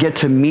one, I get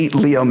to meet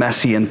Leo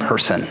Messi in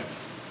person?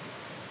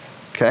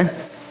 Okay?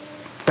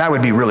 That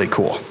would be really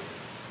cool.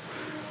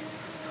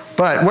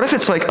 But what if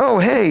it's like, oh,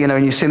 hey,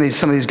 and you see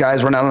some of these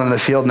guys run out on the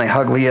field and they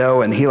hug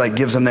Leo and he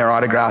gives them their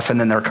autograph and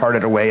then they're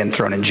carted away and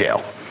thrown in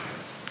jail.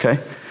 Okay?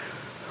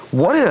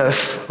 What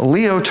if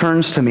Leo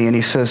turns to me and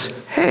he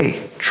says,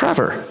 hey,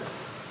 Trevor.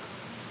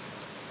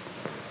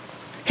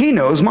 He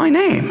knows my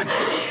name.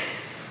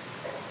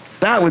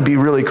 That would be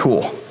really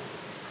cool.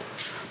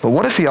 But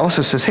what if he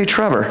also says, hey,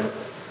 Trevor,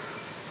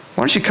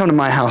 why don't you come to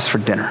my house for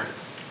dinner?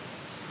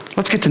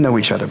 Let's get to know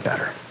each other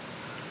better.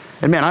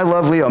 And man, I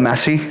love Leo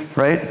Messi,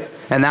 right?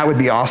 And that would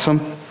be awesome.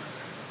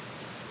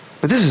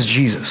 But this is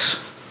Jesus.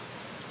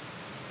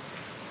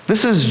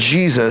 This is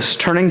Jesus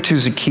turning to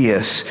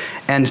Zacchaeus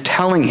and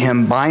telling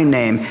him by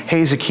name,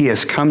 hey,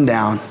 Zacchaeus, come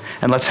down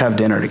and let's have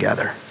dinner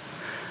together.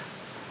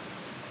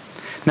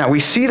 Now, we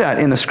see that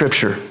in the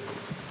scripture.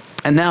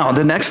 And now,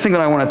 the next thing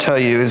that I want to tell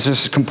you is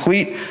just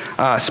complete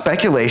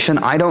speculation.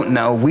 I don't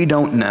know. We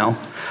don't know.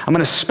 I'm going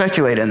to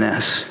speculate in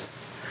this.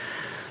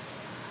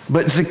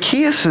 But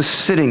Zacchaeus is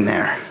sitting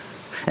there,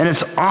 and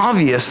it's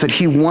obvious that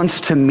he wants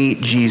to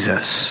meet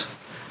Jesus.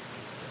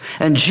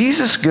 And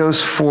Jesus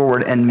goes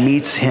forward and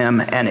meets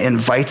him and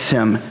invites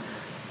him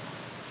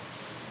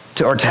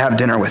to have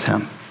dinner with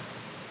him.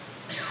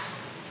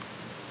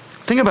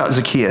 Think about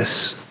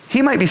Zacchaeus.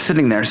 He might be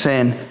sitting there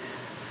saying,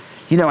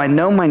 I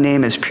know my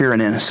name is pure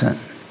and innocent.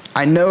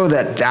 I know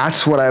that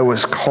that's what I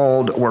was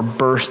called or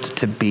birthed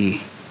to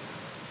be.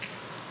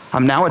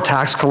 I'm now a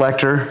tax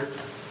collector.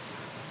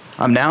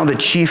 I'm now the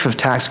chief of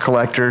tax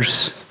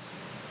collectors.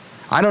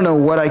 I don't know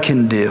what I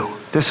can do.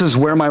 This is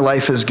where my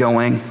life is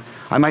going.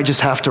 I might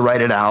just have to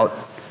write it out.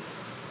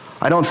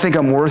 I don't think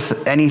I'm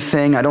worth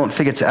anything. I don't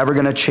think it's ever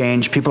going to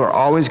change. People are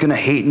always going to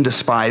hate and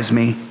despise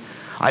me.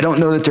 I don't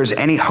know that there's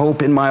any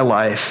hope in my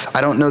life. I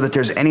don't know that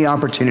there's any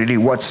opportunity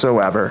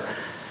whatsoever.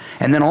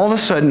 And then all of a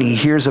sudden he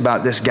hears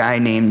about this guy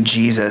named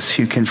Jesus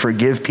who can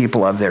forgive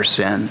people of their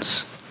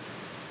sins.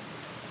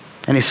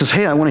 And he says,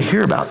 hey, I want to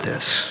hear about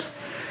this.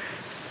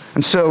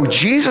 And so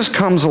Jesus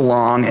comes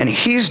along and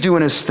he's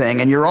doing his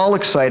thing and you're all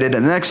excited,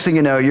 and the next thing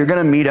you know, you're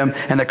going to meet him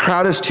and the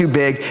crowd is too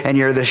big and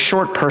you're this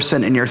short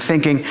person and you're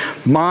thinking,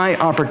 my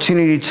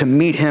opportunity to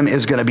meet him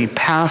is going to be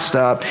passed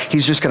up.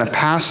 He's just going to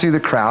pass through the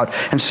crowd.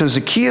 And so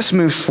Zacchaeus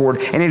moves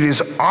forward, and it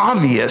is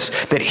obvious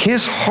that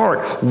his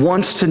heart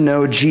wants to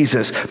know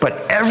Jesus,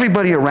 but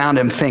everybody around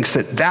him thinks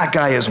that that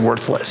guy is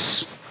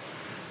worthless.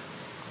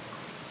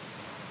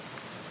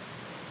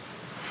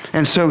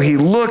 And so he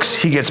looks,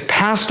 he gets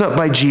passed up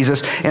by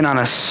Jesus, and on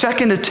a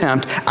second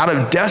attempt, out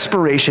of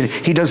desperation,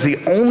 he does the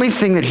only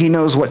thing that he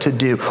knows what to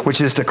do, which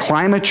is to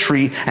climb a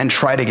tree and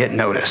try to get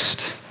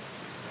noticed.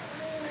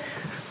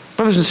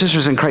 Brothers and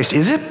sisters in Christ,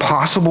 is it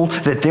possible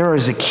that there are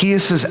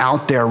Zacchaeuses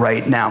out there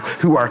right now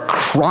who are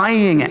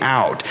crying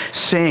out,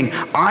 saying,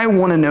 I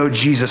want to know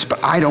Jesus,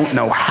 but I don't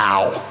know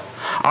how.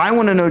 I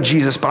want to know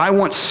Jesus, but I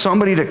want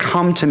somebody to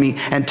come to me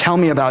and tell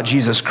me about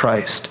Jesus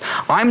Christ.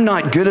 I'm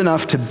not good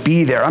enough to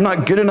be there. I'm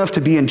not good enough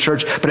to be in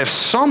church, but if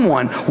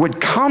someone would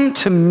come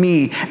to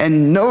me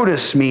and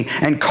notice me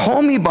and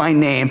call me by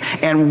name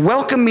and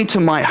welcome me to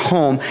my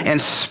home and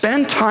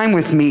spend time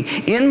with me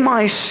in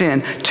my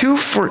sin to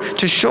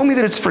show me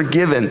that it's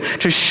forgiven,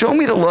 to show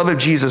me the love of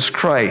Jesus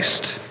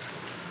Christ,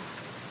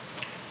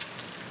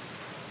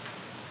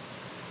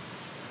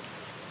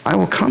 I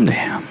will come to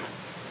him.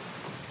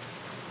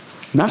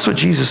 And that's what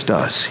Jesus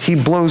does. He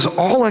blows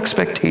all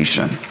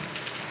expectation.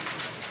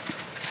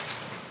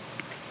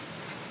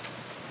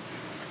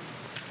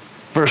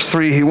 Verse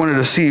 3, he wanted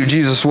to see who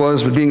Jesus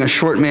was, but being a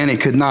short man, he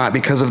could not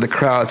because of the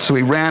crowd. So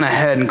he ran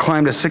ahead and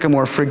climbed a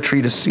sycamore fig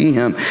tree to see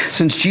him,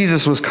 since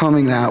Jesus was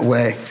coming that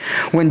way.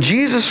 When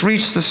Jesus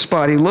reached the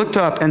spot, he looked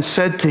up and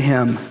said to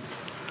him,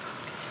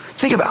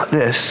 think about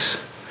this.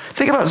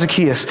 Think about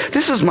Zacchaeus.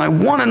 This is my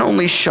one and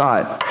only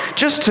shot.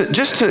 Just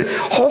to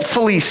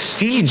hopefully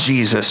see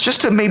Jesus,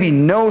 just to maybe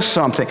know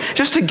something,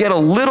 just to get a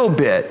little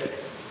bit.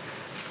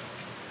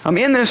 I'm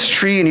in this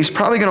tree and he's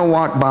probably going to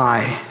walk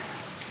by.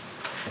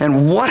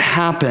 And what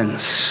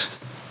happens?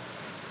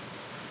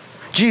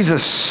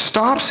 Jesus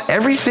stops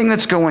everything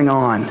that's going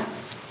on.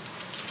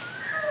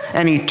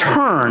 And he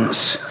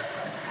turns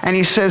and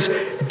he says,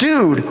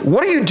 dude,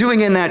 what are you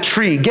doing in that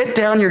tree? Get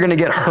down, you're going to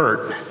get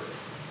hurt.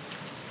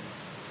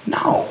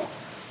 No.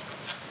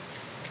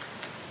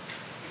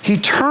 He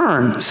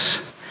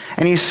turns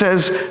and he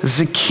says,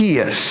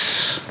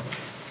 Zacchaeus,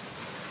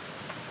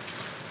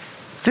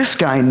 this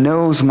guy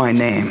knows my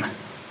name.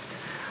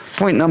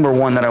 Point number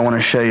one that I want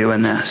to show you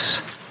in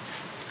this.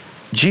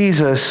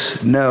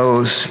 Jesus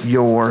knows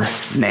your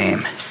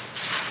name.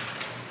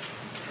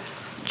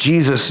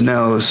 Jesus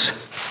knows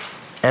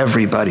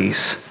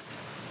everybody's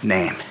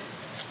name.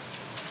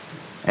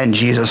 And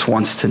Jesus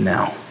wants to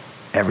know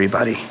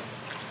everybody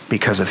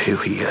because of who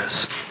he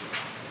is.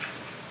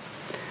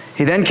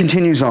 He then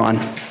continues on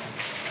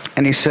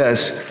and he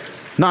says,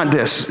 not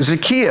this,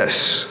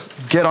 Zacchaeus,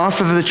 get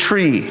off of the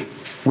tree.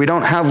 We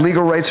don't have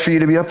legal rights for you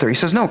to be up there. He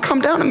says, no,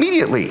 come down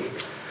immediately.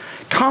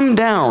 Come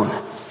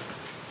down.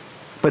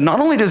 But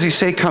not only does he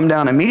say come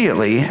down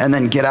immediately and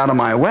then get out of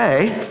my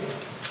way,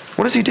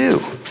 what does he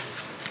do?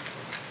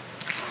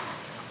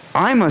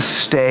 I must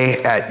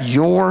stay at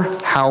your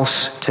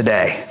house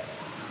today.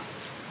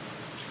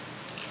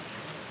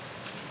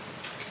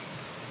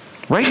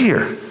 Right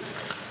here,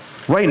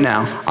 right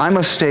now, I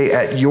must stay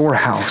at your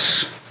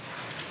house.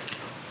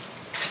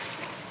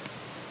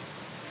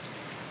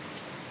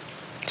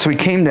 So he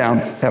came down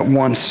at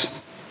once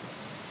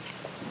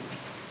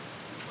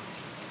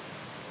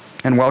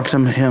and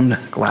welcomed him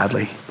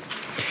gladly.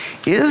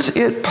 Is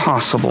it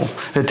possible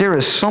that there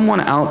is someone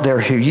out there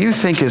who you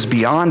think is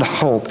beyond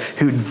hope,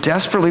 who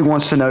desperately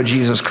wants to know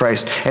Jesus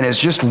Christ and is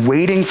just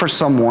waiting for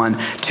someone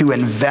to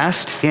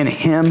invest in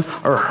him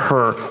or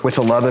her with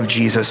the love of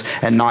Jesus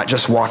and not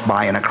just walk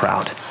by in a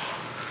crowd?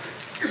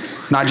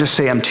 Not just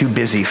say, I'm too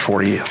busy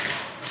for you.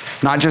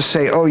 Not just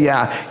say, oh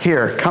yeah,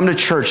 here, come to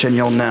church and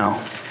you'll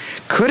know.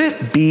 Could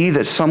it be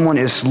that someone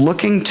is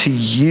looking to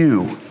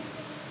you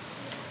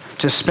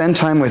to spend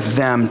time with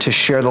them, to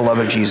share the love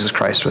of Jesus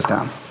Christ with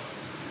them?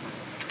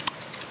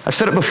 I've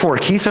said it before,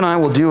 Keith and I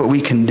will do what we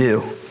can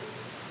do.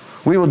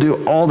 We will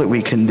do all that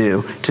we can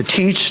do to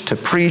teach, to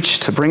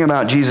preach, to bring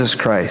about Jesus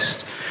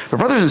Christ. But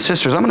brothers and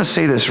sisters, I'm going to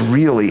say this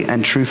really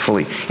and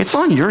truthfully. It's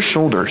on your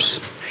shoulders.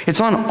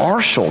 It's on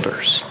our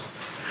shoulders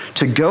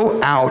to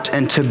go out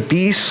and to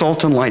be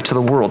salt and light to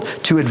the world,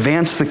 to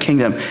advance the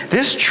kingdom.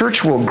 This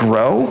church will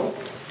grow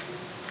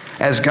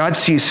as God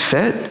sees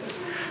fit,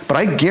 but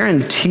I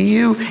guarantee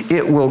you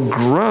it will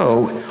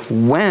grow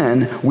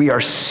when we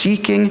are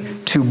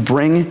seeking to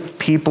bring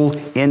people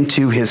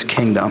into his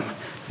kingdom.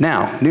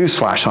 Now,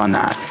 newsflash on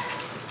that.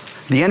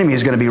 The enemy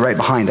is going to be right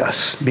behind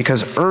us,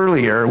 because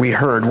earlier we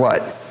heard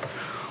what?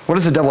 What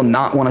does the devil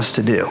not want us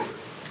to do?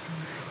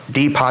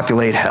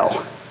 Depopulate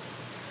hell.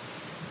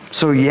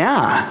 So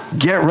yeah,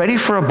 get ready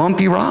for a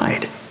bumpy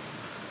ride.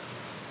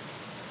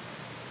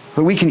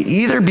 But we can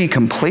either be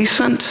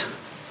complacent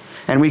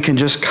and we can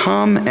just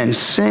come and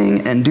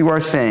sing and do our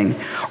thing,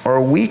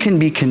 or we can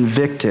be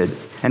convicted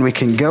and we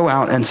can go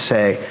out and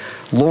say,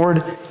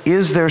 Lord,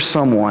 is there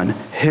someone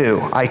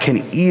who I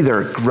can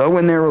either grow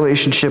in their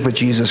relationship with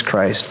Jesus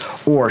Christ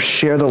or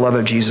share the love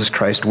of Jesus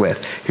Christ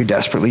with, who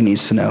desperately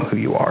needs to know who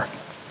you are?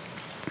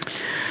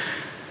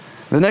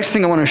 The next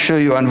thing I want to show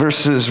you on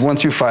verses 1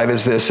 through 5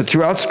 is this: that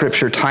throughout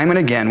Scripture, time and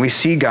again, we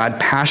see God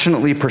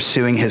passionately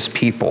pursuing his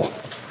people.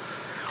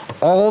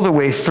 All the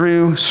way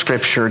through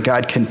Scripture,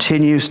 God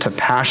continues to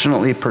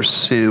passionately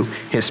pursue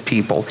his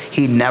people.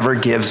 He never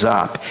gives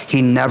up.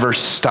 He never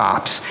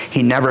stops.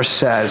 He never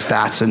says,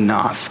 that's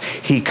enough.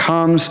 He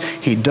comes,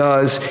 he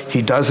does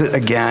it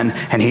again,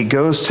 and he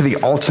goes to the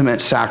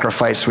ultimate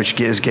sacrifice, which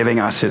is giving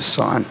us his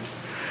Son.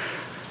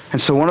 And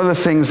so one of the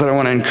things that I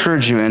want to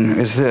encourage you in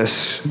is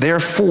this: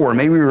 therefore,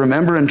 may we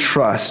remember and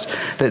trust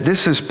that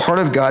this is part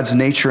of God's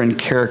nature and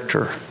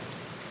character.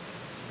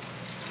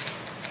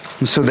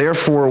 And so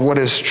therefore, what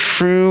is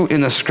true in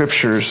the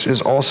Scriptures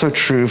is also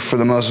true for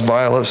the most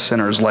vile of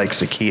sinners like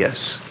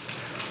Zacchaeus.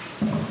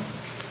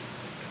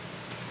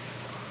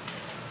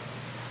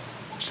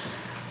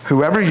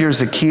 Whoever your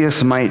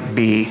Zacchaeus might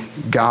be,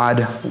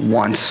 God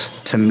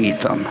wants to meet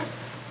them.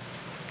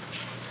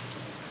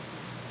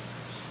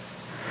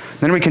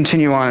 Then we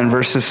continue on in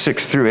verses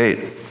 6 through 8,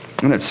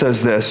 and it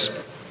says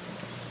this: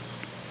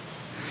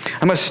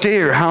 I must stay at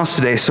your house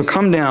today, so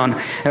come down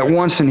at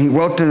once. And he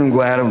welcomed him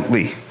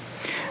gladly.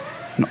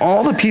 And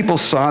all the people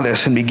saw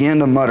this and began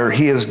to mutter,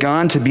 he has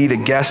gone to be the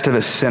guest of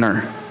a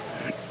sinner.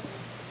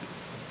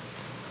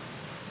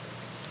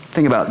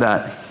 Think about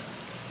that.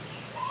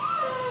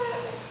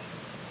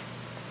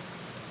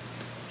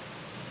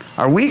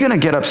 Are we going to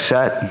get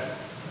upset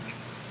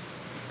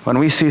when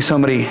we see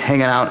somebody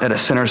hanging out at a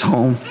sinner's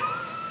home?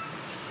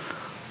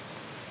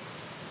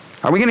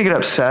 Are we going to get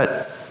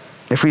upset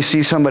if we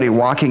see somebody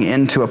walking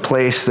into a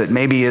place that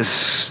maybe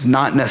is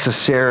not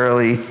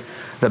necessarily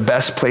the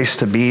best place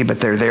to be, but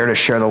they're there to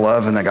share the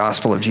love and the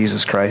gospel of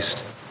Jesus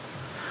Christ?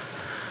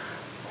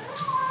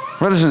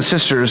 Brothers and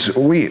sisters,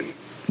 we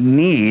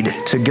need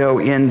to go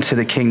into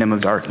the kingdom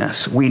of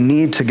darkness. We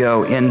need to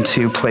go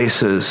into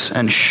places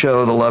and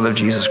show the love of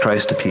Jesus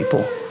Christ to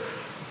people.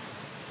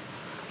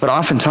 But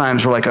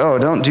oftentimes we're like, oh,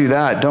 don't do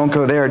that. Don't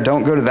go there.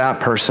 Don't go to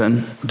that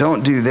person.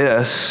 Don't do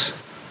this.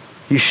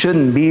 You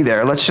shouldn't be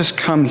there. Let's just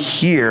come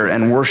here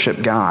and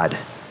worship God.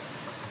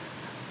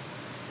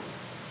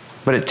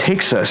 But it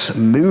takes us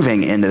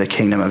moving into the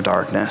kingdom of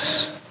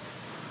darkness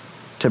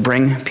to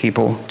bring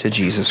people to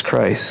Jesus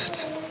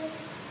Christ.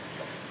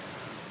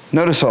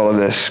 Notice all of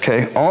this,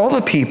 okay? All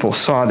the people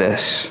saw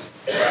this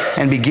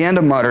and began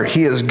to mutter,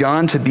 "He has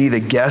gone to be the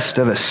guest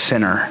of a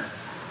sinner."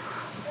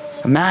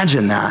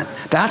 Imagine that.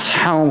 That's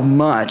how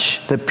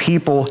much the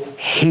people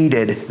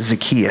hated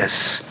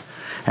Zacchaeus.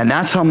 And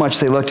that's how much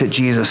they looked at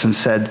Jesus and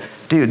said,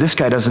 "Dude, this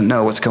guy doesn't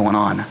know what's going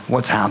on,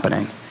 what's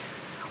happening.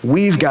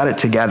 We've got it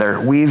together.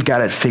 We've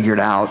got it figured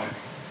out."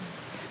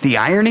 The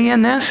irony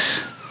in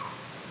this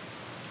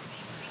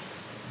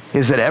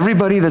is that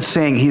everybody that's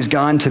saying he's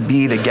gone to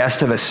be the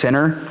guest of a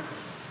sinner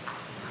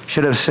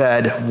should have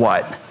said,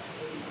 what?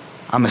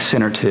 I'm a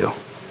sinner too.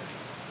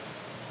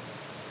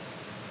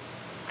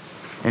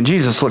 And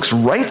Jesus looks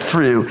right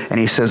through and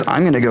he says,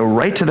 I'm going to go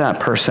right to that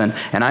person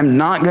and I'm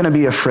not going to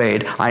be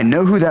afraid. I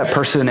know who that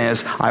person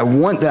is. I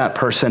want that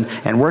person,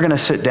 and we're going to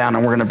sit down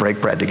and we're going to break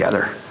bread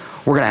together.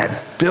 We're going to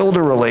build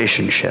a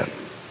relationship.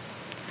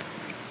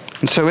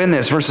 And so in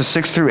this, verses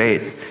 6 through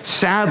 8,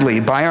 sadly,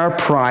 by our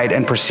pride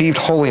and perceived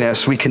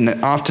holiness, we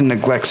can often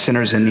neglect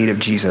sinners in need of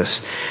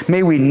Jesus.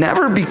 May we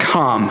never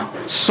become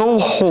so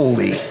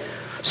holy,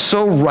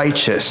 so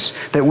righteous,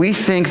 that we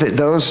think that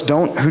those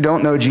who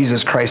don't know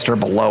Jesus Christ are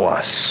below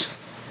us.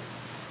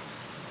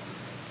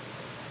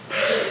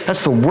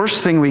 That's the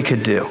worst thing we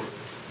could do.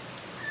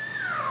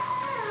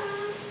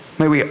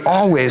 May we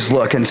always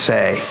look and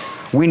say,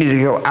 we need to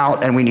go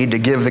out and we need to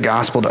give the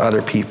gospel to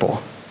other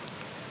people.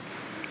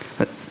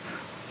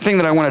 The thing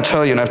that I want to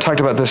tell you, and I've talked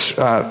about this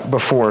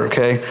before,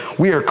 okay?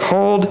 We are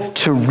called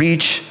to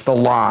reach the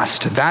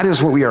lost. That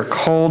is what we are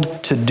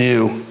called to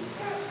do.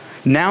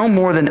 Now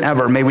more than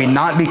ever, may we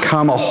not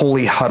become a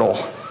holy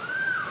huddle.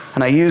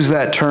 And I use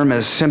that term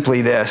as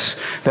simply this,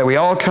 that we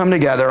all come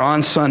together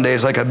on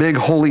Sundays like a big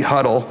holy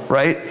huddle,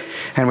 right?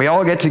 And we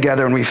all get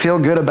together and we feel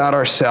good about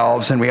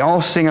ourselves and we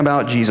all sing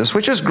about Jesus,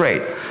 which is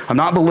great. I'm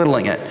not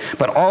belittling it.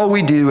 But all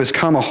we do is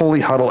come a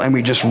holy huddle and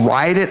we just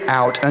ride it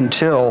out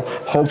until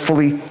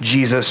hopefully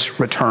Jesus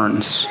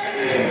returns.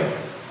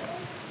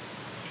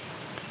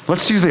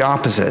 Let's do the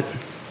opposite.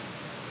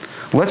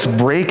 Let's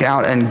break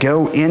out and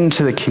go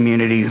into the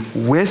community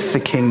with the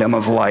kingdom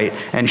of light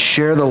and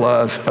share the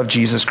love of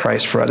Jesus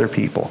Christ for other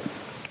people.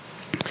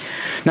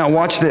 Now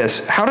watch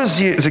this. How does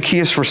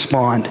Zacchaeus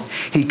respond?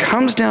 He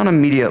comes down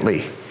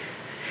immediately.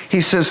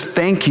 He says,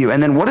 thank you.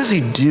 And then what does he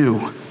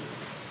do?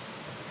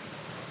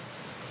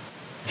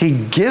 He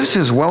gives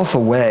his wealth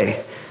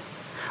away.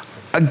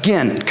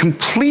 Again,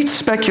 complete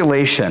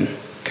speculation,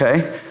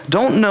 okay?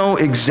 Don't know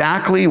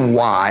exactly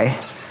why,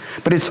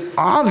 but it's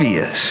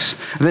obvious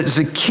that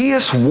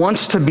Zacchaeus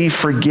wants to be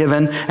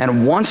forgiven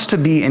and wants to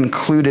be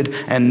included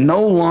and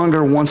no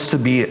longer wants to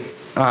be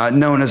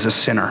known as a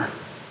sinner.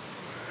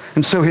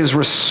 And so his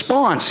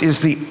response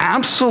is the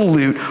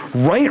absolute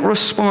right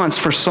response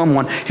for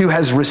someone who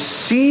has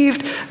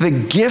received the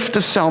gift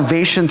of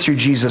salvation through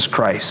Jesus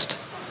Christ.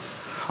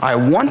 I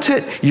want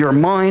it, you're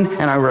mine,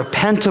 and I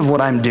repent of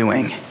what I'm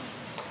doing.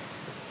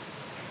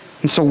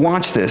 And so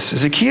watch this.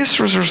 Zacchaeus'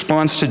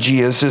 response to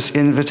Jesus'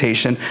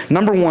 invitation,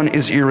 number one,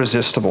 is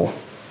irresistible.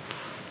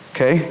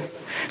 Okay?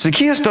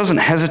 Zacchaeus doesn't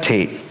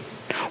hesitate,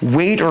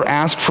 wait, or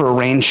ask for a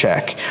rain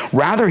check.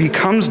 Rather, he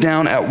comes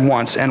down at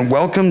once and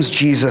welcomes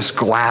Jesus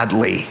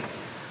gladly.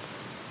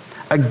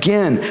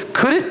 Again,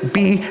 could it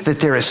be that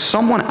there is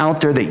someone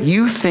out there that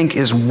you think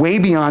is way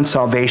beyond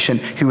salvation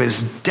who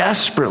is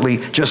desperately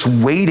just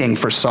waiting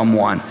for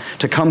someone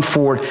to come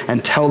forward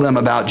and tell them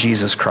about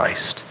Jesus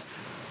Christ?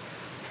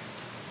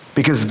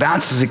 Because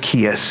that's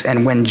Zacchaeus.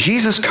 And when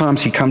Jesus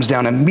comes, he comes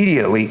down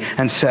immediately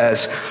and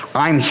says,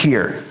 I'm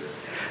here.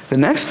 The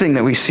next thing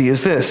that we see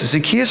is this.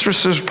 Zacchaeus'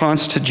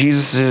 response to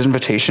Jesus'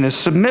 invitation is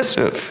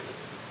submissive.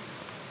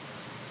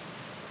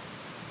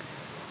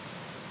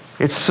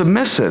 It's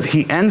submissive.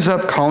 He ends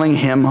up calling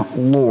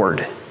him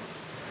Lord.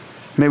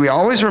 May we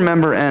always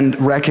remember and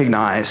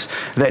recognize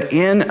that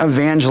in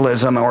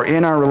evangelism or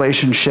in our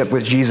relationship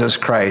with Jesus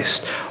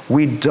Christ,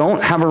 we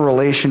don't have a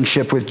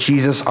relationship with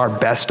Jesus, our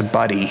best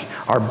buddy,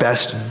 our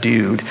best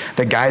dude,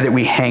 the guy that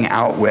we hang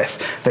out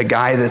with, the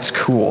guy that's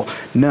cool.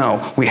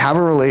 No, we have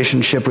a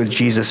relationship with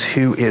Jesus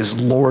who is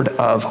Lord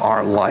of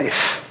our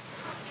life,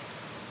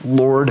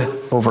 Lord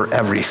over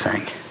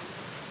everything.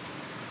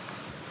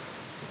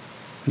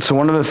 And so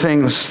one of the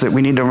things that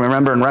we need to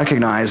remember and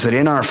recognize that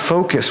in our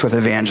focus with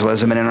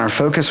evangelism and in our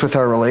focus with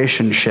our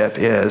relationship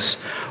is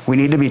we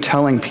need to be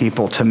telling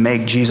people to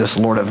make Jesus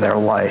Lord of their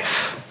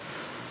life.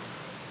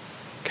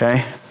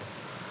 Okay?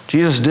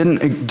 Jesus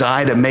didn't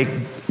die to make,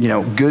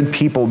 good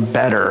people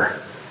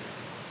better.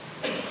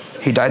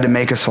 He died to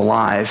make us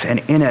alive,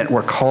 and in it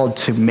we're called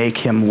to make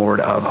him Lord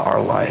of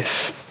our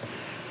life.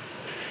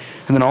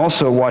 And then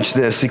also watch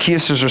this.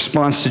 Zacchaeus'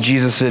 response to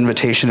Jesus'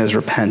 invitation is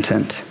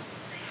repentant.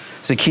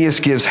 Zacchaeus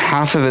gives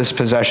half of his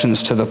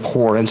possessions to the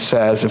poor and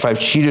says, if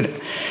I've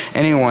cheated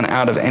anyone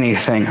out of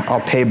anything,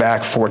 I'll pay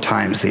back 4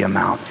 times the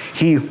amount.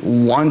 He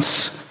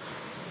wants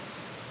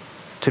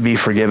to be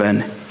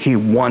forgiven. He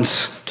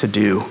wants to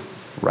do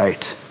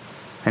right.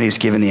 And he's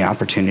given the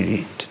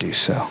opportunity to do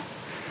so.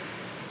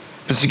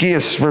 But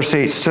Zacchaeus, verse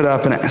 8, stood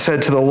up and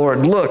said to the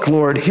Lord, "Look,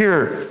 Lord,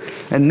 here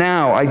and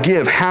now I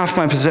give half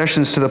my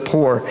possessions to the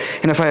poor,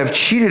 and if I have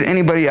cheated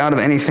anybody out of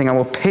anything, I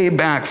will pay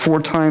back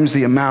 4 times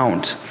the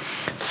amount."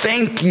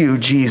 Thank you,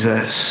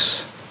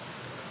 Jesus.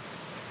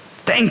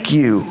 Thank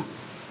you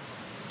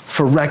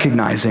for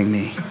recognizing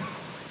me.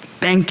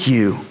 Thank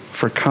you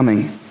for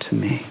coming to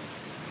me.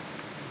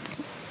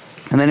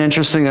 And then,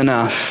 interesting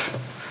enough,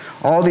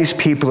 all these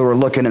people who are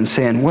looking and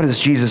saying, what is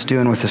Jesus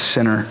doing with a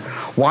sinner?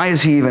 Why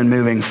is he even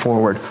moving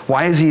forward?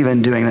 Why is he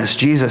even doing this?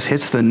 Jesus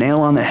hits the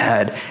nail on the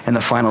head in the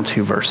final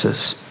 2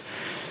 verses.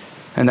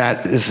 And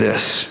that is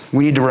this.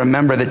 We need to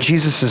remember that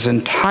Jesus'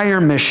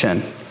 entire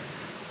mission,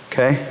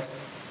 okay?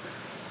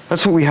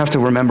 That's what we have to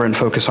remember and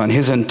focus on.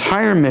 His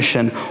entire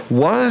mission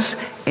was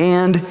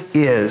and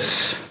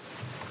is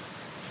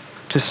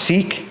to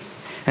seek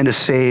and to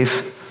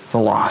save the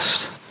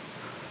lost.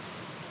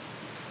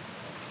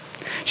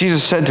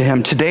 Jesus said to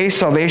him, "Today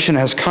salvation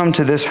has come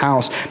to this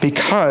house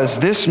because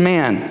this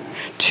man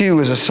too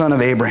is a son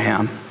of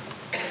Abraham."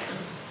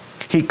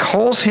 He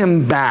calls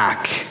him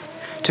back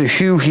to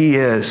who he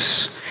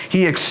is.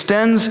 He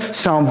extends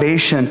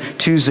salvation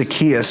to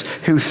Zacchaeus,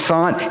 who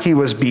thought he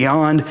was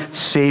beyond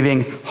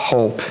saving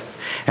hope.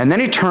 And then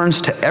he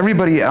turns to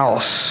everybody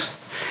else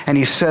and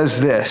he says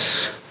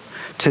this,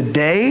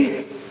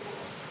 "Today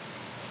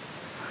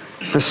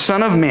the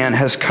Son of Man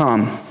has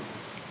come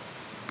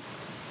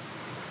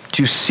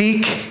to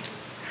seek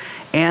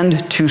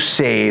and to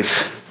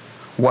save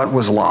what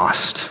was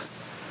lost."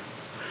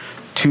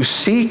 To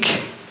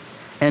seek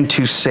and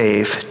to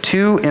save.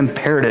 2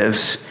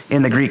 imperatives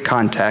in the Greek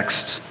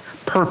context.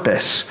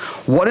 Purpose.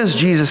 What is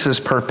Jesus'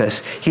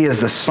 purpose? He is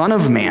the Son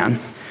of Man,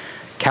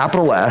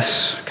 capital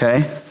S,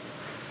 okay?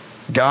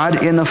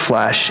 God in the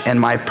flesh, and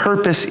my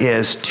purpose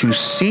is to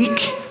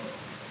seek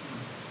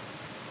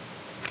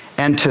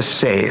and to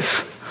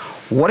save.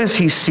 What is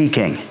he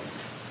seeking?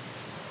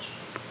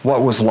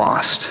 What was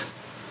lost.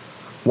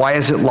 Why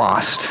is it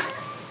lost?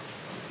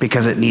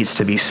 Because it needs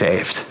to be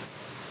saved.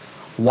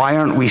 Why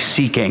aren't we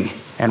seeking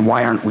and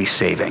why aren't we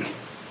saving?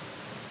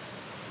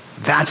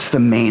 That's the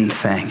main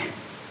thing.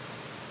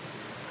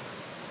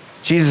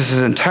 Jesus'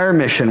 entire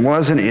mission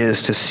was and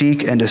is to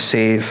seek and to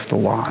save the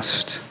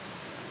lost.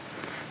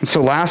 And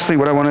so lastly,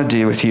 what I want to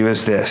do with you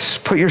is this.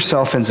 Put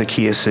yourself in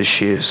Zacchaeus'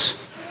 shoes.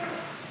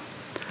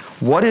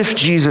 What if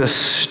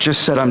Jesus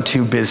just said, "I'm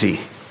too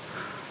busy"?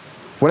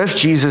 What if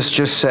Jesus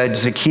just said,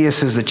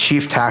 "Zacchaeus is the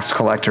chief tax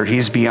collector.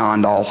 He's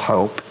beyond all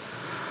hope"?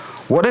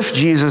 What if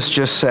Jesus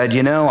just said,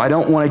 I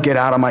don't want to get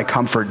out of my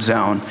comfort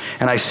zone,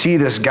 and I see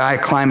this guy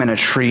climbing a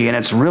tree, and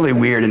it's really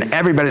weird, and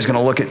everybody's going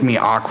to look at me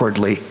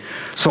awkwardly,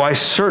 so I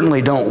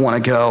certainly don't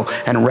want to go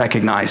and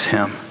recognize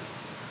him?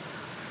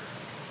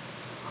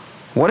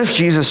 What if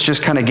Jesus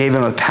just kind of gave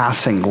him a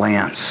passing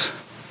glance?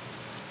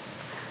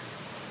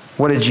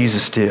 What did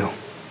Jesus do?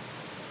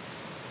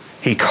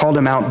 He called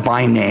him out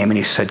by name and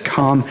he said,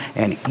 "Come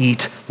and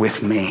eat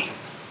with me."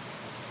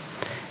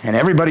 And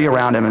everybody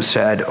around him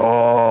said,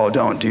 "Oh,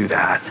 don't do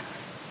that."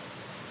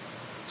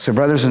 So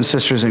brothers and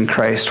sisters in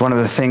Christ, one of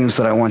the things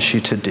that I want you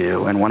to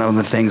do, and one of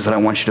the things that I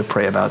want you to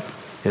pray about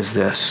is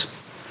this,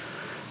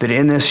 that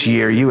in this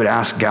year you would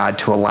ask God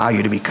to allow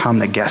you to become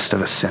the guest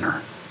of a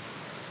sinner.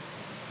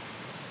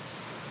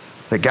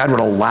 That God would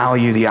allow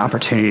you the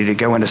opportunity to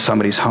go into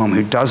somebody's home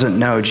who doesn't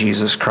know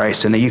Jesus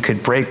Christ, and that you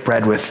could break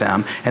bread with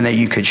them, and that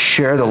you could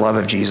share the love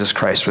of Jesus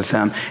Christ with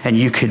them, and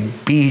you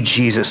could be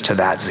Jesus to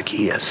that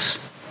Zacchaeus.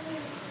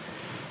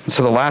 And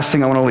so the last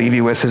thing I want to leave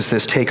you with is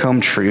this take-home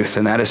truth,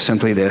 and that is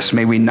simply this.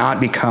 May we not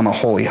become a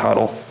holy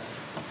huddle.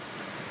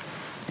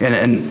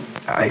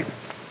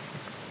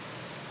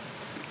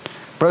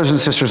 Brothers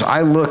and sisters,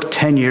 I look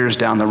 10 years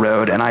down the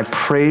road and I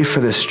pray for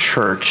this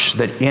church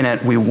that in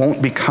it we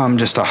won't become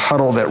just a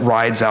huddle that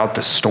rides out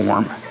the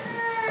storm.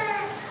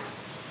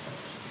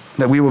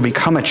 That we will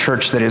become a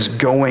church that is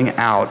going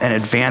out and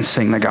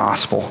advancing the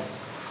gospel.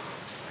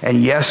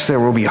 And yes, there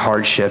will be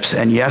hardships,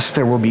 and yes,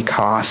 there will be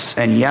costs,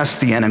 and yes,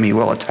 the enemy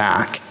will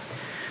attack.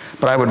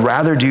 But I would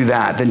rather do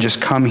that than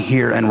just come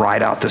here and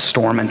ride out the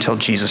storm until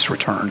Jesus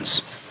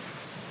returns.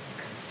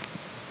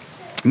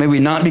 May we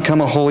not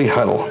become a holy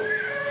huddle.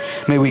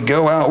 May we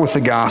go out with the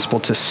gospel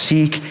to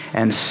seek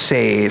and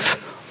save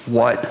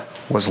what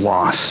was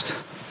lost.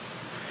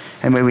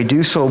 And may we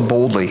do so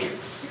boldly,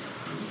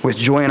 with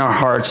joy in our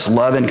hearts,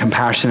 love and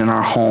compassion in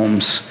our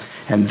homes,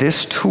 and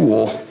this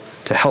tool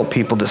to help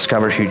people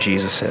discover who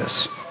Jesus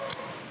is.